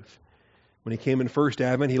and truth. When He came in first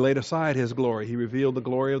advent, He laid aside His glory. He revealed the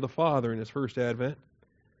glory of the Father in His first advent.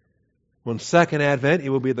 When second advent, it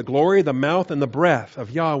will be the glory, the mouth, and the breath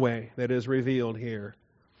of Yahweh that is revealed here.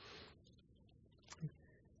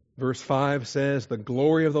 Verse 5 says, the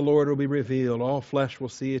glory of the Lord will be revealed. All flesh will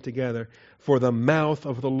see it together. For the mouth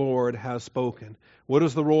of the Lord has spoken. What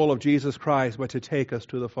is the role of Jesus Christ but to take us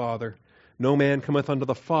to the Father? No man cometh unto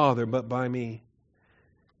the Father but by me.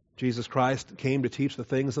 Jesus Christ came to teach the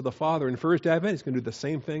things of the Father. In first advent, He's going to do the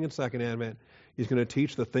same thing in second advent. He's going to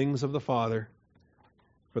teach the things of the Father.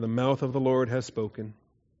 For the mouth of the Lord has spoken.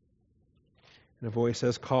 And a voice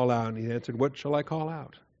says, call out. And He answered, what shall I call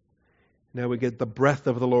out? Now we get the breath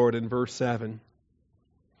of the Lord in verse 7.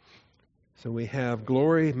 So we have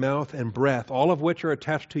glory, mouth, and breath, all of which are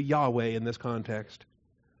attached to Yahweh in this context.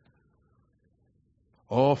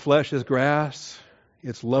 All flesh is grass.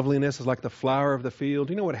 Its loveliness is like the flower of the field.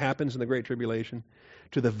 Do you know what happens in the Great Tribulation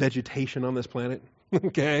to the vegetation on this planet?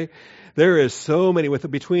 Okay? There is so many,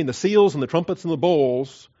 between the seals and the trumpets and the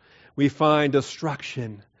bowls, we find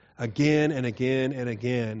destruction again and again and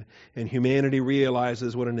again. And humanity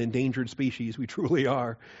realizes what an endangered species we truly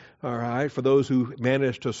are. All right? For those who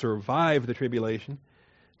manage to survive the tribulation,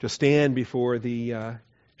 to stand before the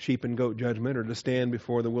sheep and goat judgment, or to stand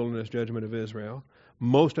before the wilderness judgment of Israel,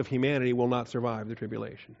 most of humanity will not survive the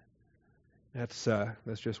tribulation. That's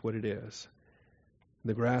just what it is.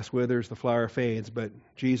 The grass withers, the flower fades, but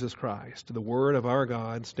Jesus Christ, the Word of our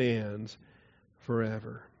God, stands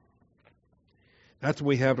forever. That's what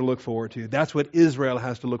we have to look forward to. That's what Israel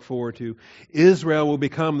has to look forward to. Israel will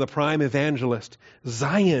become the prime evangelist.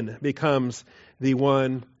 Zion becomes the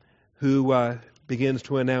one who begins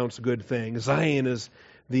to announce good things. Zion is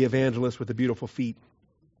the evangelist with the beautiful feet.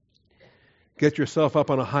 Get yourself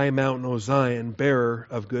up on a high mountain, O Zion, bearer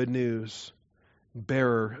of good news.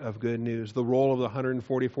 Bearer of good news. The role of the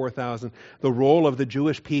 144,000, the role of the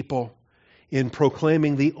Jewish people in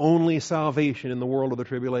proclaiming the only salvation in the world of the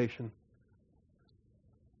tribulation.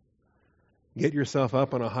 Get yourself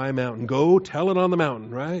up on a high mountain. Go tell it on the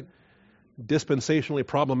mountain, right? Dispensationally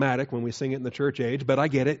problematic when we sing it in the church age, but I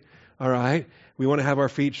get it. All right? We want to have our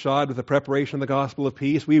feet shod with the preparation of the gospel of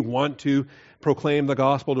peace. We want to proclaim the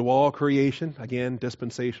gospel to all creation. Again,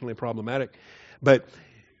 dispensationally problematic. But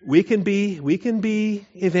we can be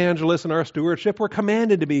evangelists in our stewardship. We're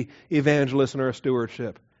commanded to be evangelists in our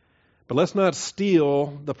stewardship. But let's not steal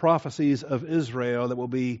the prophecies of Israel that will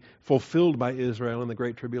be fulfilled by Israel in the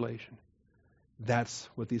Great Tribulation. That's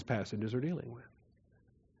what these passages are dealing with.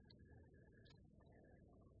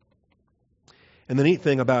 And the neat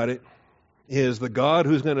thing about it is the God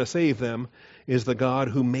who's going to save them is the God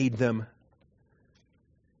who made them.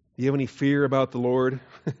 Do you have any fear about the Lord?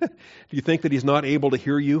 Do you think that He's not able to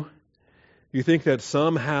hear you? Do you think that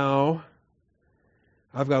somehow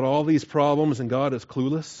I've got all these problems and God is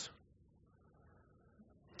clueless?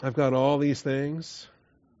 I've got all these things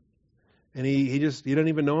and He doesn't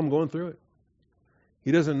even know I'm going through it.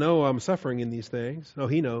 He doesn't know I'm suffering in these things. No,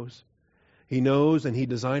 He knows. He knows, and He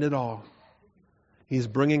designed it all. He's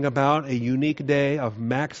bringing about a unique day of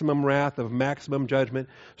maximum wrath, of maximum judgment,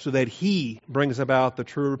 so that He brings about the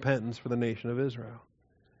true repentance for the nation of Israel.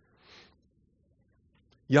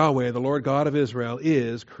 Yahweh, the Lord God of Israel,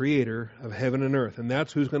 is creator of heaven and earth, and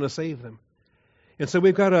that's who's going to save them. And so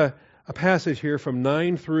we've got a passage here from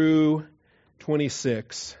 9 through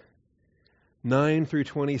 26. 9 through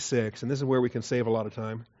 26, and this is where we can save a lot of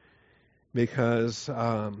time, because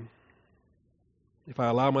if I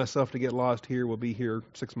allow myself to get lost here, we'll be here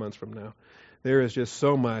 6 months from now. There is just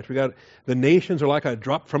so much. We got the nations are like a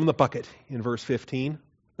drop from the bucket in verse 15.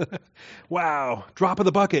 Wow, drop of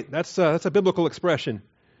the bucket. That's a biblical expression,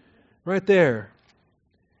 right there.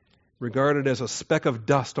 Regarded as a speck of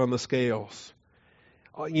dust on the scales.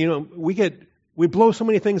 You know, we blow so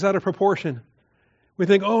many things out of proportion. We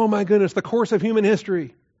think, oh my goodness, the course of human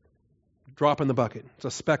history. Drop in the bucket. It's a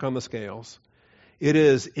speck on the scales. It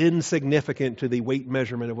is insignificant to the weight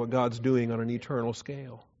measurement of what God's doing on an eternal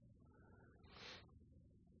scale.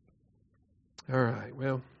 All right,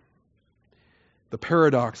 well, the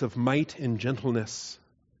paradox of might and gentleness.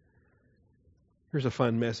 Here's a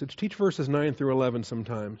fun message. Teach verses 9 through 11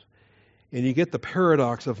 sometimes. And you get the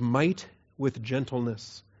paradox of might with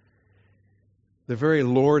gentleness. The very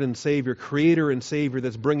Lord and Savior, Creator and Savior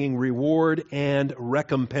that's bringing reward and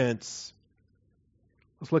recompense.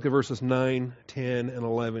 Let's look at verses 9, 10, and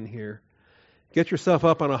 11 here. Get yourself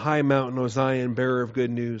up on a high mountain, O Zion, bearer of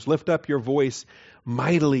good news. Lift up your voice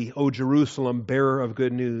mightily, O Jerusalem, bearer of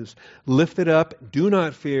good news. Lift it up, do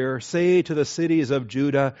not fear. Say to the cities of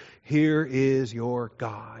Judah, here is your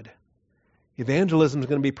God. Evangelism is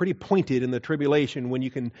going to be pretty pointed in the tribulation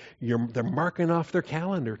when they're marking off their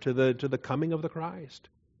calendar to the coming of the Christ.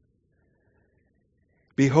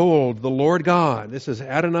 Behold, the Lord God, this is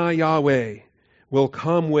Adonai Yahweh, will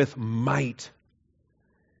come with might,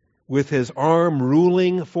 with His arm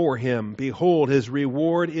ruling for Him. Behold, His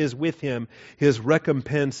reward is with Him. His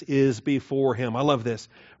recompense is before Him. I love this.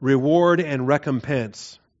 Reward and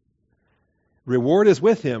recompense. Reward is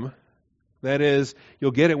with Him. That is,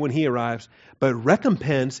 you'll get it when He arrives. But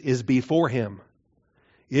recompense is before Him.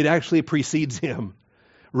 It actually precedes Him.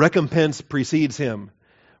 Recompense precedes Him.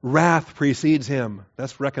 Wrath precedes Him.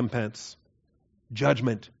 That's recompense.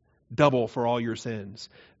 Judgment. Double for all your sins.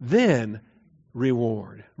 Then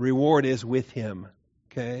reward. Reward is with him.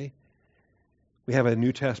 Okay? We have a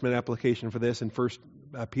New Testament application for this in 1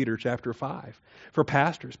 Peter chapter 5. For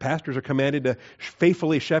pastors. Pastors are commanded to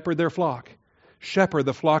faithfully shepherd their flock. Shepherd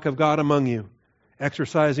the flock of God among you,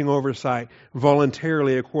 exercising oversight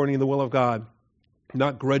voluntarily according to the will of God,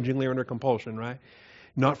 not grudgingly or under compulsion, right?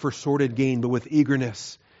 Not for sordid gain, but with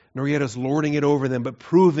eagerness, nor yet as lording it over them, but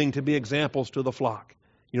proving to be examples to the flock.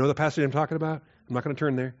 You know the passage I'm talking about? I'm not going to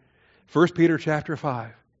turn there. 1 Peter chapter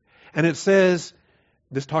 5. And it says,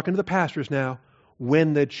 this talking to the pastors now,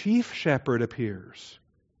 when the chief shepherd appears,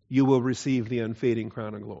 you will receive the unfading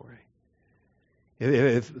crown of glory.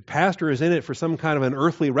 If the pastor is in it for some kind of an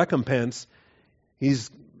earthly recompense,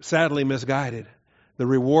 he's sadly misguided. The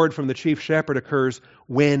reward from the chief shepherd occurs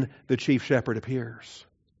when the chief shepherd appears.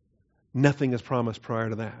 Nothing is promised prior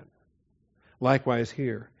to that. Likewise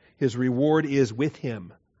here, his reward is with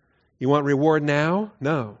him. You want reward now?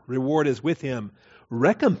 No. Reward is with him.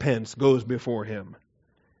 Recompense goes before him,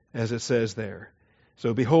 as it says there.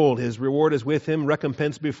 So behold, his reward is with him,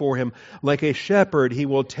 recompense before him. Like a shepherd, he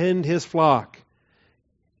will tend his flock.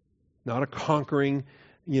 Not a conquering,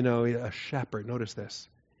 a shepherd. Notice this.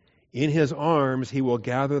 In his arms he will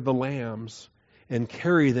gather the lambs and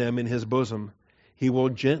carry them in his bosom. He will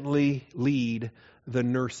gently lead the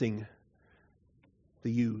nursing,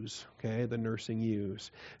 the ewes, okay, the nursing ewes.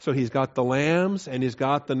 So he's got the lambs and he's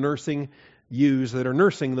got the nursing ewes that are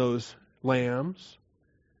nursing those lambs.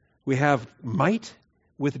 We have might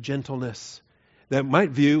with gentleness. We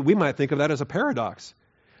might think of that as a paradox.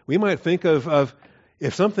 We might think of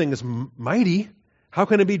if something is mighty, how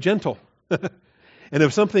can it be gentle? And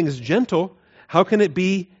if something is gentle, how can it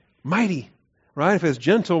be mighty? Right? If it's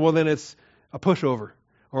gentle, well then it's a pushover,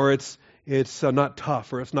 or it's not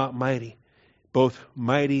tough, or it's not mighty. Both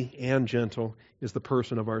mighty and gentle is the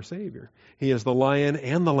person of our Savior. He is the lion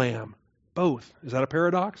and the lamb. Both. Is that a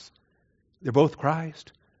paradox? They're both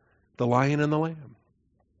Christ. The lion and the lamb.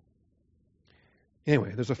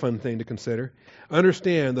 Anyway, there's a fun thing to consider.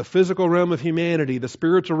 Understand the physical realm of humanity, the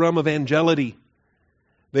spiritual realm of angelity,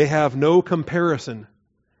 they have no comparison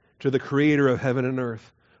to the Creator of heaven and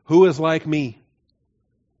earth. Who is like me?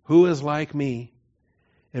 Who is like me?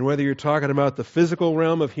 And whether you're talking about the physical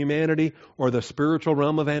realm of humanity or the spiritual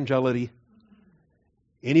realm of angelity,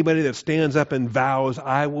 anybody that stands up and vows,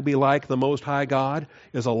 I will be like the Most High God,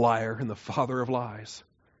 is a liar and the father of lies.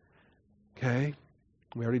 Okay?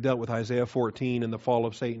 We already dealt with Isaiah 14 and the fall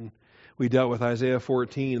of Satan. We dealt with Isaiah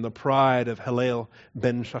 14 and the pride of Hillel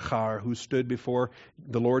ben Shachar, who stood before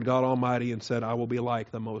the Lord God Almighty and said, I will be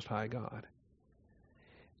like the Most High God.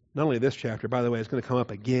 Not only this chapter, by the way, it's going to come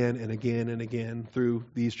up again and again and again through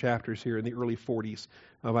these chapters here in the early 40s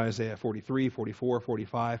of Isaiah, 43, 44,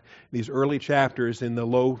 45. These early chapters in the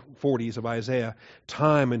low 40s of Isaiah,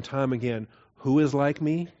 time and time again, who is like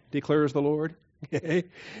me, declares the Lord?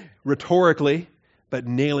 Rhetorically, but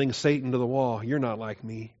nailing Satan to the wall. You're not like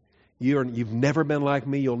me. You've never been like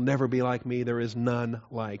me. You'll never be like me. There is none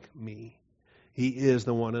like me. He is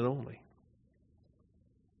the one and only.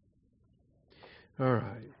 All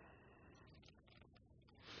right.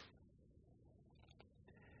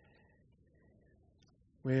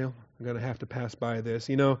 Well, I'm going to have to pass by this.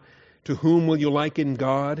 To whom will you liken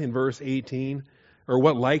God in verse 18? Or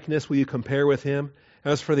what likeness will you compare with him?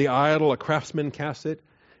 As for the idol, a craftsman casts it.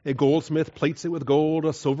 A goldsmith plates it with gold.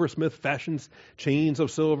 A silversmith fashions chains of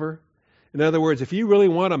silver. In other words, if you really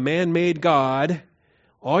want a man-made God,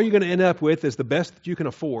 all you're going to end up with is the best that you can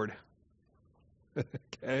afford.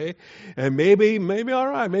 Okay? And maybe all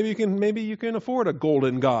right, maybe you can afford a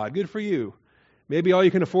golden God. Good for you. Maybe all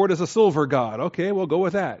you can afford is a silver God. Okay, we'll go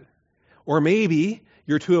with that. Or maybe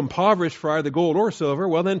you're too impoverished for either gold or silver.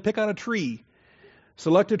 Well, then pick out a tree.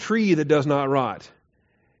 Select a tree that does not rot.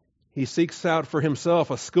 He seeks out for himself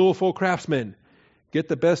a skillful craftsman. Get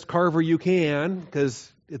the best carver you can,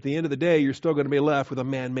 because at the end of the day, you're still going to be left with a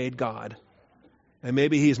man-made God. And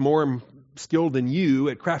maybe he's more skilled than you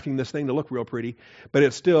at crafting this thing to look real pretty, but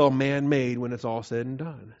it's still man-made when it's all said and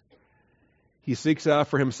done. He seeks out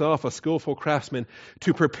for himself a skillful craftsman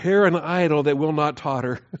to prepare an idol that will not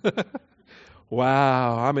totter.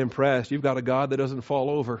 Wow, I'm impressed. You've got a God that doesn't fall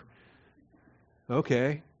over.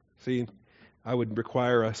 Okay. See, I would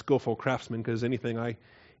require a skillful craftsman because if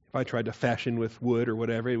I tried to fashion with wood or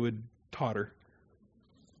whatever, it would totter.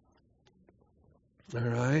 All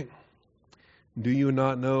right. Do you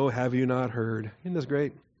not know? Have you not heard? Isn't this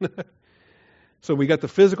great? So we got the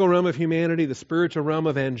physical realm of humanity, the spiritual realm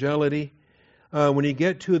of angelity. When you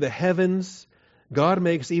get to the heavens, God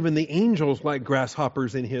makes even the angels like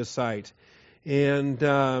grasshoppers in his sight. And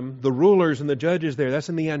the rulers and the judges there, that's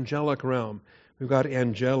in the angelic realm. We've got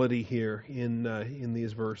angelity here in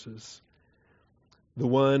these verses. The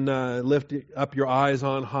one, lift up your eyes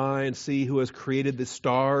on high and see who has created the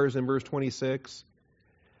stars in verse 26.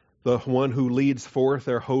 The one who leads forth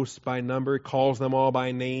their hosts by number, calls them all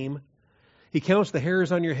by name. He counts the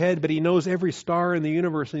hairs on your head, but he knows every star in the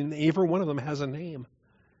universe, and every one of them has a name.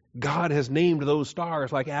 God has named those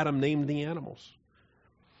stars like Adam named the animals.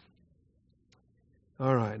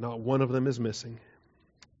 All right, not one of them is missing.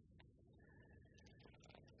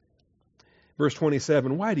 Verse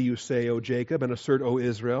 27, why do you say, O Jacob, and assert, O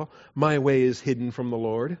Israel, my way is hidden from the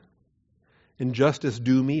Lord? Injustice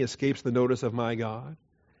due me escapes the notice of my God.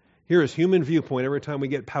 Here is human viewpoint every time we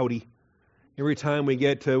get pouty. Every time we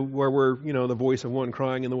get to where we're, the voice of one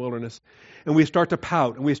crying in the wilderness. And we start to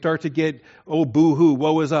pout, and we start to get, oh, boo-hoo,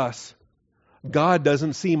 woe is us. God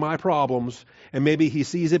doesn't see my problems, and maybe he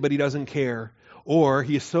sees it, but he doesn't care. Or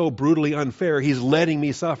he's so brutally unfair, he's letting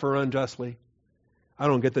me suffer unjustly. I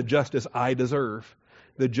don't get the justice I deserve.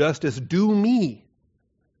 The justice due me.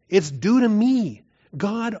 It's due to me.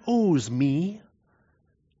 God owes me.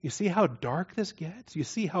 You see how dark this gets? You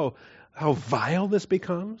see how vile this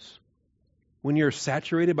becomes? When you're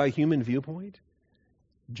saturated by human viewpoint?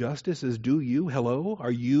 Justice is due you. Hello? Are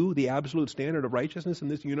you the absolute standard of righteousness in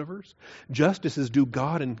this universe? Justice is due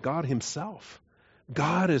God and God himself.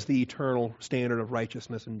 God is the eternal standard of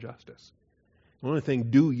righteousness and justice. The only thing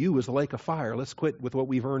due you is the lake of fire. Let's quit with what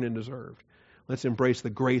we've earned and deserved. Let's embrace the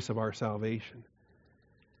grace of our salvation.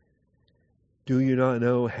 Do you not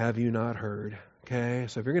know? Have you not heard? Okay,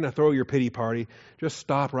 so if you're going to throw your pity party, just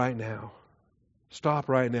stop right now. Stop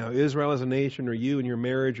right now. Israel as a nation, or you and your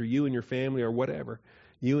marriage, or you and your family, or whatever.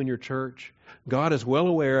 You and your church. God is well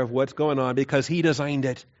aware of what's going on because he designed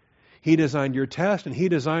it. He designed your test, and he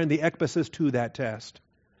designed the ekbasis to that test.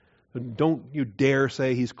 Don't you dare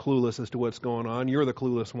say he's clueless as to what's going on. You're the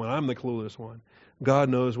clueless one. I'm the clueless one. God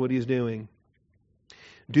knows what he's doing.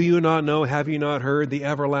 Do you not know, have you not heard, the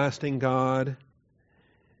everlasting God?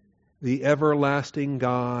 The everlasting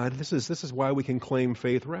God. This is why we can claim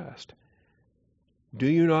faith rest. Do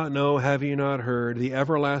you not know, have you not heard, the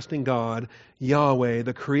everlasting God, Yahweh,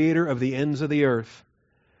 the creator of the ends of the earth,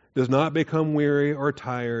 does not become weary or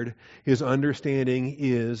tired. His understanding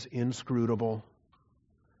is inscrutable.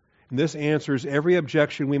 And this answers every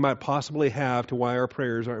objection we might possibly have to why our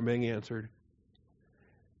prayers aren't being answered.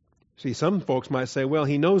 See, some folks might say, well,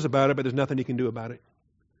 he knows about it, but there's nothing he can do about it.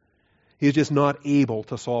 He's just not able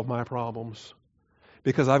to solve my problems.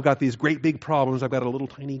 Because I've got these great big problems, I've got a little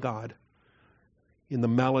tiny God in the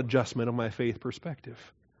maladjustment of my faith perspective.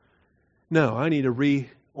 No, I need to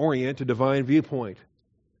reorient to divine viewpoint.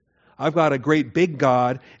 I've got a great big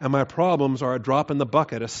God, and my problems are a drop in the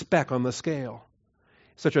bucket, a speck on the scale.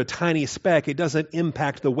 Such a tiny speck, it doesn't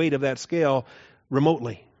impact the weight of that scale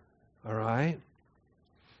remotely. All right?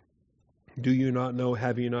 Do you not know,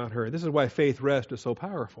 have you not heard? This is why faith rest is so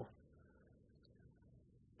powerful.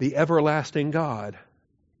 The everlasting God.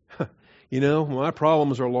 When my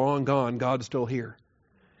problems are long gone, God's still here.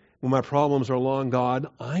 When my problems are long gone,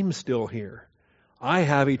 I'm still here. I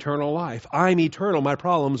have eternal life. I'm eternal. My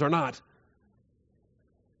problems are not.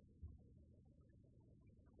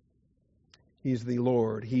 He's the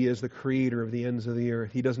Lord. He is the creator of the ends of the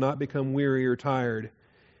earth. He does not become weary or tired.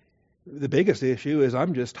 The biggest issue is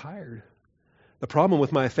I'm just tired. The problem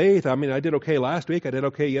with my faith, I did okay last week, I did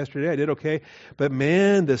okay yesterday, I did okay. But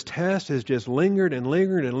man, this test has just lingered and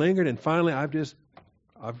lingered and lingered, and finally I've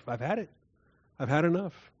had it. I've had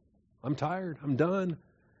enough. I'm tired. I'm done.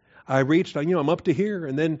 I reached, I'm up to here,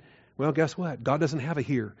 and then, well, guess what? God doesn't have a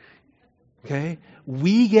here. Okay?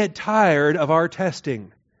 We get tired of our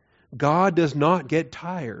testing. God does not get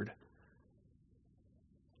tired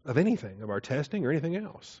of anything, of our testing or anything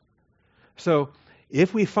else. So,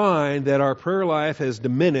 if we find that our prayer life has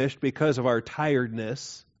diminished because of our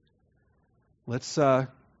tiredness, let's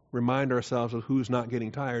remind ourselves of who's not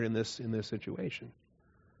getting tired in this situation.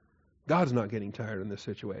 God's not getting tired in this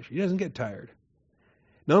situation. He doesn't get tired.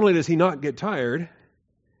 Not only does he not get tired,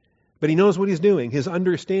 but he knows what he's doing. His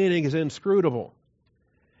understanding is inscrutable.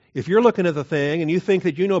 If you're looking at the thing and you think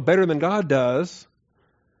that you know better than God does,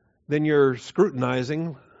 then you're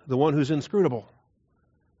scrutinizing the one who's inscrutable.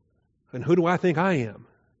 And who do I think I am?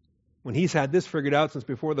 When he's had this figured out since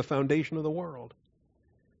before the foundation of the world.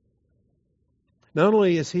 Not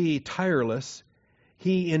only is he tireless,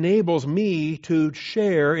 he enables me to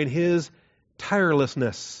share in his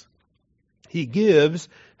tirelessness. He gives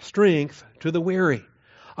strength to the weary.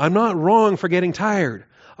 I'm not wrong for getting tired.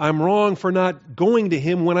 I'm wrong for not going to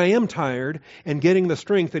him when I am tired and getting the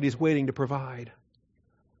strength that he's waiting to provide.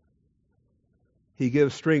 He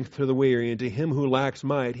gives strength to the weary, and to him who lacks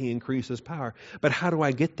might, he increases power. But how do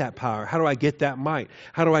I get that power? How do I get that might?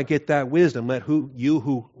 How do I get that wisdom? Let you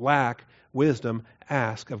who lack wisdom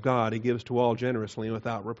ask of God. He gives to all generously and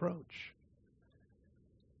without reproach.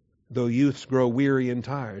 Though youths grow weary and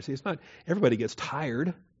tired. See, it's not everybody gets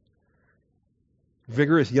tired.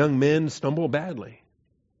 Vigorous young men stumble badly.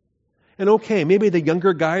 And okay, maybe the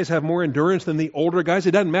younger guys have more endurance than the older guys.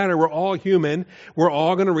 It doesn't matter. We're all human. We're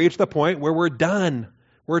all going to reach the point where we're done.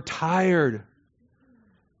 We're tired.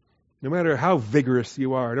 No matter how vigorous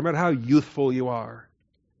you are, no matter how youthful you are,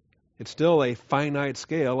 it's still a finite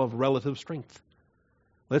scale of relative strength.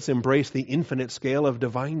 Let's embrace the infinite scale of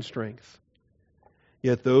divine strength.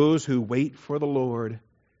 Yet those who wait for the Lord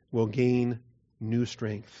will gain new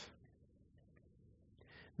strength.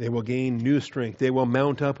 They will gain new strength. They will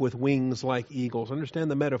mount up with wings like eagles. Understand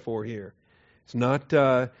the metaphor here. It's not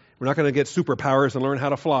we're not going to get superpowers and learn how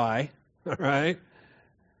to fly. All right?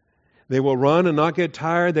 They will run and not get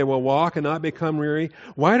tired. They will walk and not become weary.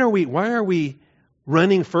 Why are we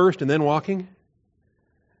running first and then walking?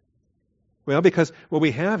 Well, because what we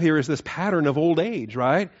have here is this pattern of old age,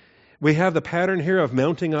 right? We have the pattern here of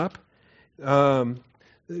mounting up,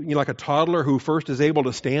 like a toddler who first is able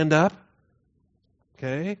to stand up.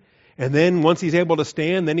 Okay? And then once he's able to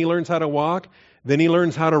stand, then he learns how to walk, then he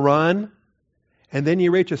learns how to run, and then you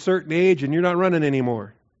reach a certain age and you're not running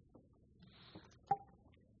anymore.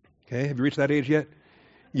 Okay? Have you reached that age yet?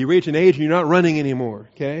 You reach an age and you're not running anymore.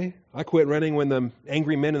 Okay? I quit running when the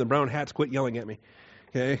angry men in the brown hats quit yelling at me.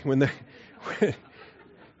 Okay? When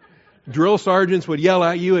drill sergeants would yell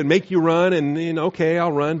at you and make you run, and okay,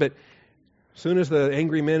 I'll run, but as soon as the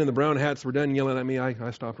angry men in the brown hats were done yelling at me, I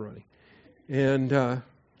stopped running. And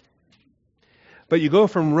but you go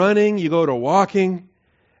from running, you go to walking,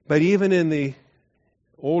 but even in the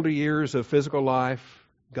older years of physical life,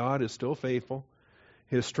 God is still faithful.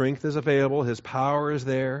 His strength is available. His power is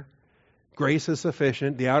there. Grace is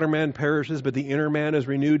sufficient. The outer man perishes, but the inner man is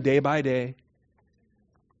renewed day by day.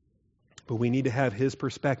 But we need to have His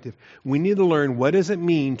perspective. We need to learn, what does it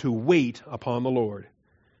mean to wait upon the Lord?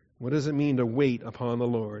 What does it mean to wait upon the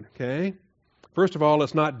Lord? Okay? First of all,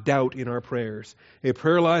 let's not doubt in our prayers. A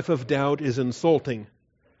prayer life of doubt is insulting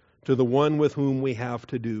to the one with whom we have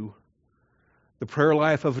to do. The prayer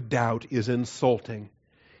life of doubt is insulting.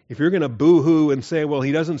 If you're going to boo-hoo and say, well,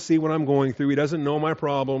 He doesn't see what I'm going through, He doesn't know my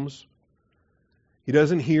problems, He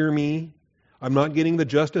doesn't hear me, I'm not getting the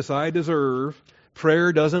justice I deserve,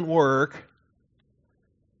 prayer doesn't work,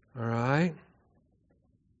 all right?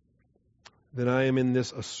 Then I am in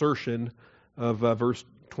this assertion of verse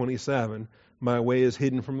 27. My way is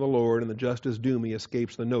hidden from the Lord, and the justice due me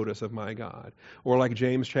escapes the notice of my God. Or like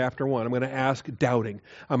James chapter 1, I'm going to ask doubting.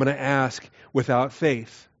 I'm going to ask without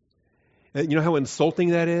faith. You know how insulting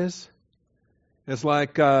that is? It's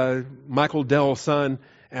like Michael Dell's son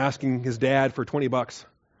asking his dad for $20,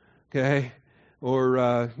 okay?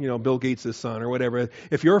 Or, Bill Gates' son or whatever.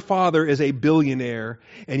 If your father is a billionaire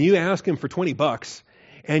and you ask him for $20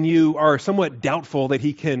 and you are somewhat doubtful that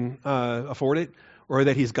he can afford it, or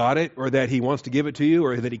that he's got it, or that he wants to give it to you,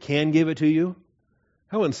 or that he can give it to you,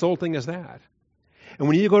 how insulting is that? And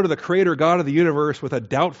when you go to the Creator God of the universe with a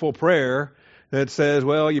doubtful prayer that says,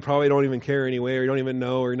 well, you probably don't even care anyway, or you don't even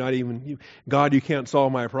know, or you're not even, God, you can't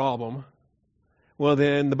solve my problem. Well,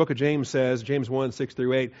 then the book of James says, James 1, 6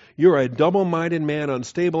 through 8, you're a double-minded man,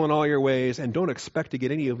 unstable in all your ways, and don't expect to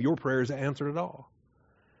get any of your prayers answered at all.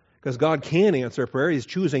 Because God can answer prayer. He's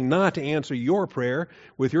choosing not to answer your prayer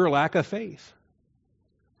with your lack of faith.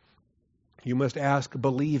 You must ask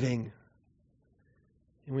believing.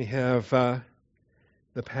 And we have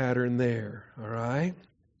the pattern there, all right?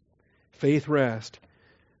 Faith rest.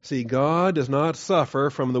 See, God does not suffer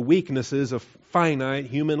from the weaknesses of finite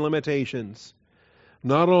human limitations.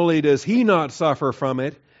 Not only does He not suffer from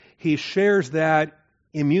it, He shares that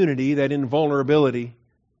immunity, that invulnerability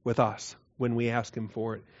with us when we ask Him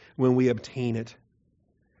for it, when we obtain it.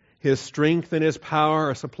 His strength and His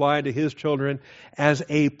power are supplied to His children as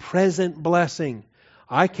a present blessing.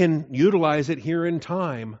 I can utilize it here in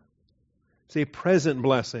time. It's a present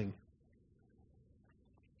blessing.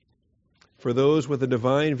 For those with a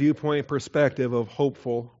divine viewpoint perspective of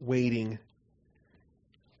hopeful waiting.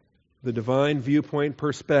 The divine viewpoint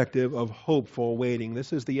perspective of hopeful waiting.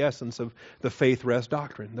 This is the essence of the faith rest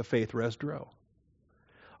doctrine, the faith rest drill.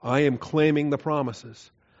 I am claiming the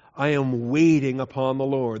promises. I am waiting upon the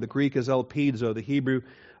Lord. The Greek is elpidzo. The Hebrew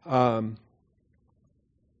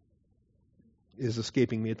is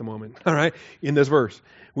escaping me at the moment. All right, in this verse,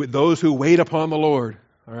 with those who wait upon the Lord.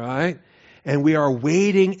 All right, and we are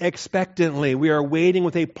waiting expectantly. We are waiting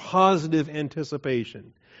with a positive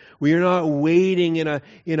anticipation. We are not waiting in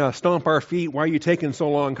a stomp our feet, why are you taking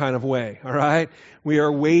so long kind of way, all right? We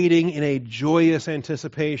are waiting in a joyous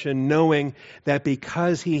anticipation, knowing that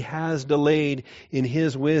because he has delayed, in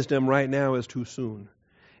his wisdom right now is too soon.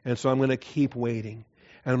 And so I'm going to keep waiting.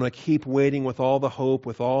 And I'm going to keep waiting with all the hope,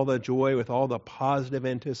 with all the joy, with all the positive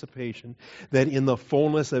anticipation that in the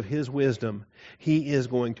fullness of his wisdom, he is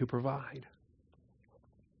going to provide.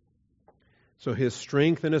 So his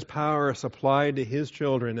strength and his power are supplied to his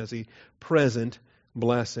children as a present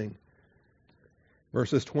blessing.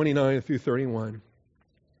 Verses 29 through 31.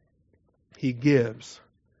 He gives.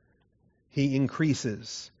 He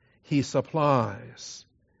increases. He supplies.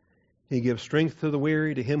 He gives strength to the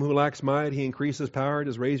weary. To him who lacks might, he increases power.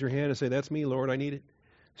 Just raise your hand and say, that's me, Lord. I need it.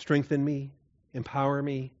 Strengthen me. Empower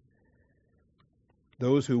me.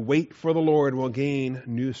 Those who wait for the Lord will gain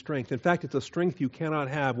new strength. In fact, it's a strength you cannot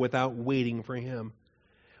have without waiting for him,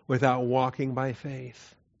 without walking by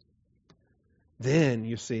faith. Then,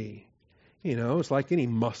 you see, it's like any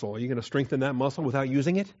muscle. Are you going to strengthen that muscle without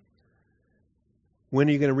using it? When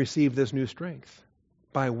are you going to receive this new strength?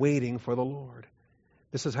 By waiting for the Lord.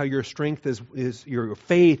 This is how your strength is your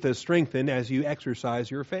faith is strengthened as you exercise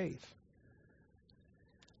your faith.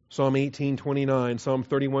 Psalm 18:29, Psalm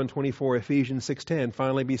 31:24, Ephesians 6:10.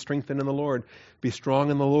 Finally, be strengthened in the Lord. Be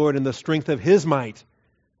strong in the Lord in the strength of his might.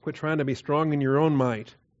 Quit trying to be strong in your own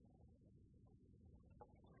might.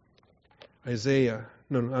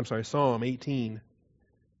 Psalm 18.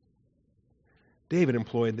 David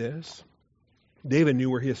employed this. David knew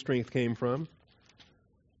where his strength came from.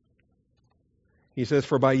 He says,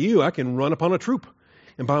 for by you I can run upon a troop,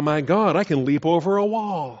 and by my God I can leap over a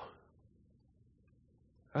wall.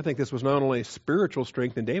 I think this was not only spiritual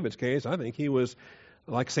strength in David's case, I think he was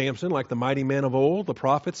like Samson, like the mighty men of old, the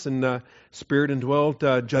prophets and spirit-indwelt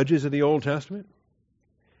judges of the Old Testament.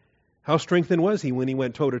 How strengthened was he when he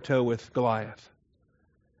went toe-to-toe with Goliath?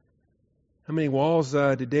 How many walls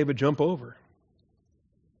did David jump over?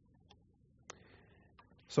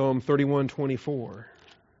 Psalm 31:24.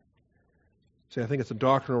 See, I think it's a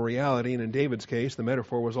doctrinal reality, and in David's case, the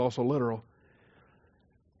metaphor was also literal.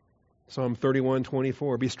 Psalm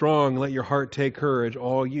 31:24. Be strong, let your heart take courage,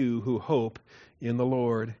 all you who hope in the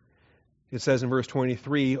Lord. It says in verse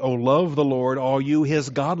 23, O love the Lord, all you his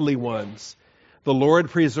godly ones. The Lord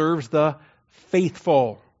preserves the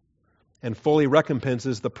faithful and fully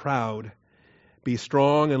recompenses the proud. Be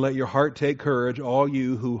strong and let your heart take courage, all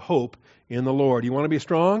you who hope in the Lord. You want to be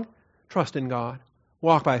strong? Trust in God.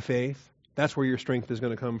 Walk by faith. That's where your strength is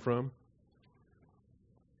going to come from.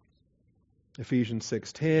 Ephesians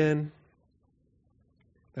 6:10.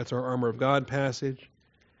 That's our armor of God passage.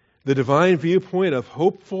 The divine viewpoint of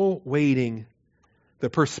hopeful waiting. The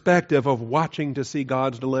perspective of watching to see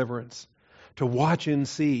God's deliverance. To watch and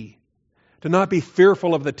see. To not be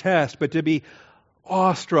fearful of the test, but to be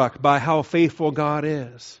awestruck by how faithful God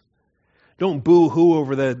is. Don't boo-hoo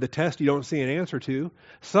over the test you don't see an answer to.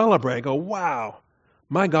 Celebrate. Go, wow,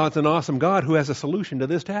 my God's an awesome God who has a solution to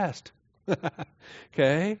this test.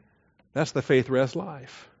 Okay? That's the faith rest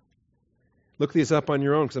life. Look these up on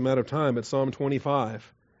your own because I'm out of time. It's Psalm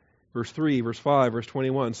 25, verse 3, verse 5, verse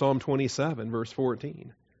 21. Psalm 27, verse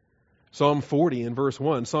 14. Psalm 40 and verse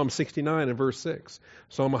 1. Psalm 69 and verse 6.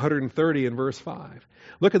 Psalm 130 and verse 5.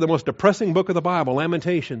 Look at the most depressing book of the Bible,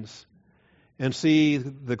 Lamentations, and see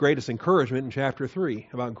the greatest encouragement in chapter 3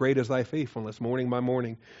 about great is thy faithfulness, morning by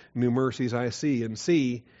morning, new mercies I see, and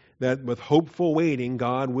see that with hopeful waiting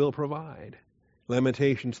God will provide.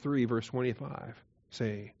 Lamentations 3, verse 25.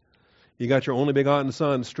 Say, you got your only begotten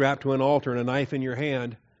son strapped to an altar and a knife in your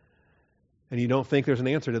hand, and you don't think there's an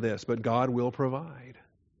answer to this, but God will provide.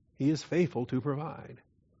 He is faithful to provide.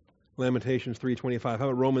 Lamentations 3:25. How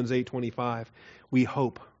about Romans 8:25? We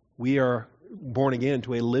hope. We are born again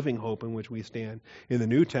to a living hope in which we stand. In the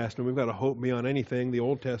New Testament, we've got a hope beyond anything the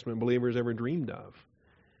Old Testament believers ever dreamed of.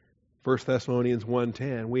 1 Thessalonians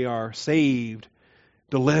 1:10. We are saved,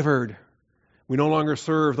 delivered. We no longer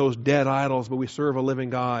serve those dead idols, but we serve a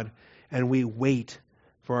living God, and we wait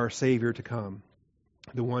for our Savior to come,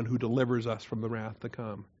 the one who delivers us from the wrath to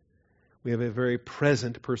come. We have a very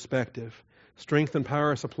present perspective. Strength and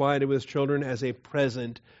power supplied to his children as a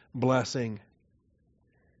present blessing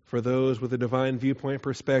for those with a divine viewpoint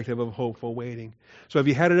perspective of hopeful waiting. So have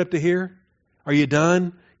you had it up to here? Are you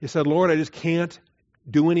done? You said, Lord, I just can't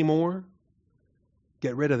do any more?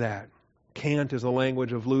 Get rid of that. Can't is the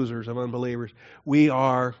language of losers, of unbelievers. We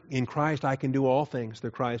are, in Christ, I can do all things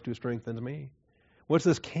through Christ who strengthens me. What's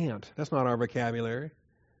this can't? That's not our vocabulary.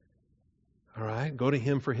 All right, go to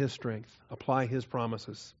him for his strength. Apply his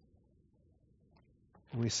promises.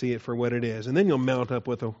 And we see it for what it is. And then you'll mount up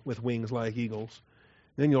with wings like eagles.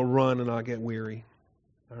 Then you'll run and not get weary.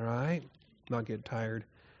 All right? Not get tired.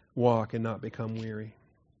 Walk and not become weary.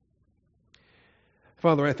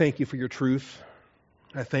 Father, I thank you for your truth.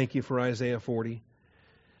 I thank you for Isaiah 40.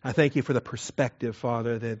 I thank you for the perspective,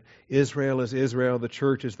 Father, that Israel is Israel, the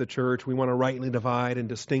church is the church. We want to rightly divide and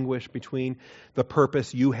distinguish between the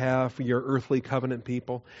purpose you have for your earthly covenant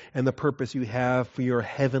people and the purpose you have for your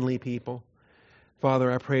heavenly people.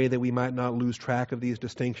 Father, I pray that we might not lose track of these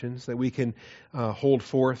distinctions, that we can hold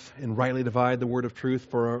forth and rightly divide the word of truth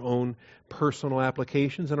for our own personal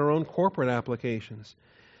applications and our own corporate applications.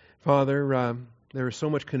 Father, there is so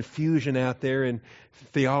much confusion out there in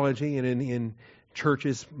theology and in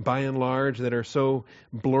churches by and large that are so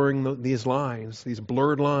blurring these lines, these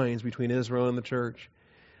blurred lines between Israel and the church.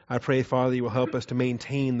 I pray, Father, you will help us to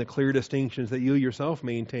maintain the clear distinctions that you yourself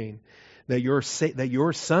maintain, that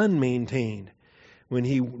your Son maintained when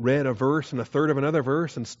he read a verse and a third of another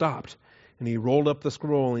verse and stopped. And he rolled up the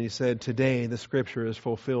scroll and he said, "Today the Scripture is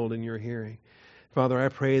fulfilled in your hearing." Father, I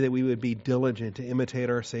pray that we would be diligent to imitate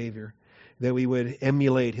our Savior, that we would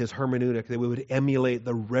emulate his hermeneutic, that we would emulate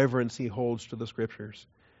the reverence he holds to the Scriptures.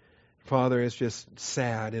 Father, it's just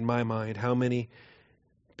sad in my mind how many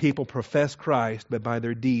people profess Christ, but by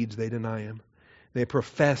their deeds they deny him. They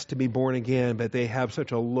profess to be born again, but they have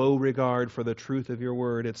such a low regard for the truth of your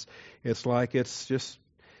word. It's like it's just,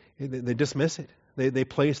 they dismiss it. They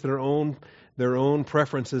place their own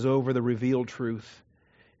preferences over the revealed truth.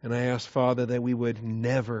 And I ask, Father, that we would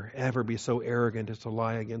never, ever be so arrogant as to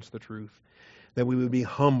lie against the truth. That we would be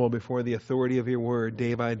humble before the authority of your word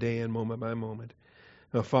day by day and moment by moment.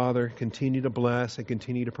 Now, Father, continue to bless and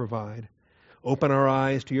continue to provide. Open our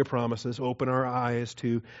eyes to your promises. Open our eyes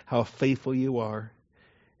to how faithful you are.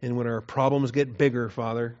 And when our problems get bigger,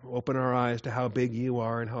 Father, open our eyes to how big you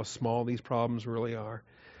are and how small these problems really are,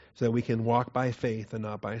 so that we can walk by faith and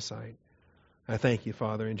not by sight. I thank you,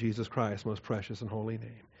 Father, in Jesus Christ's most precious and holy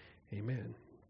name. Amen.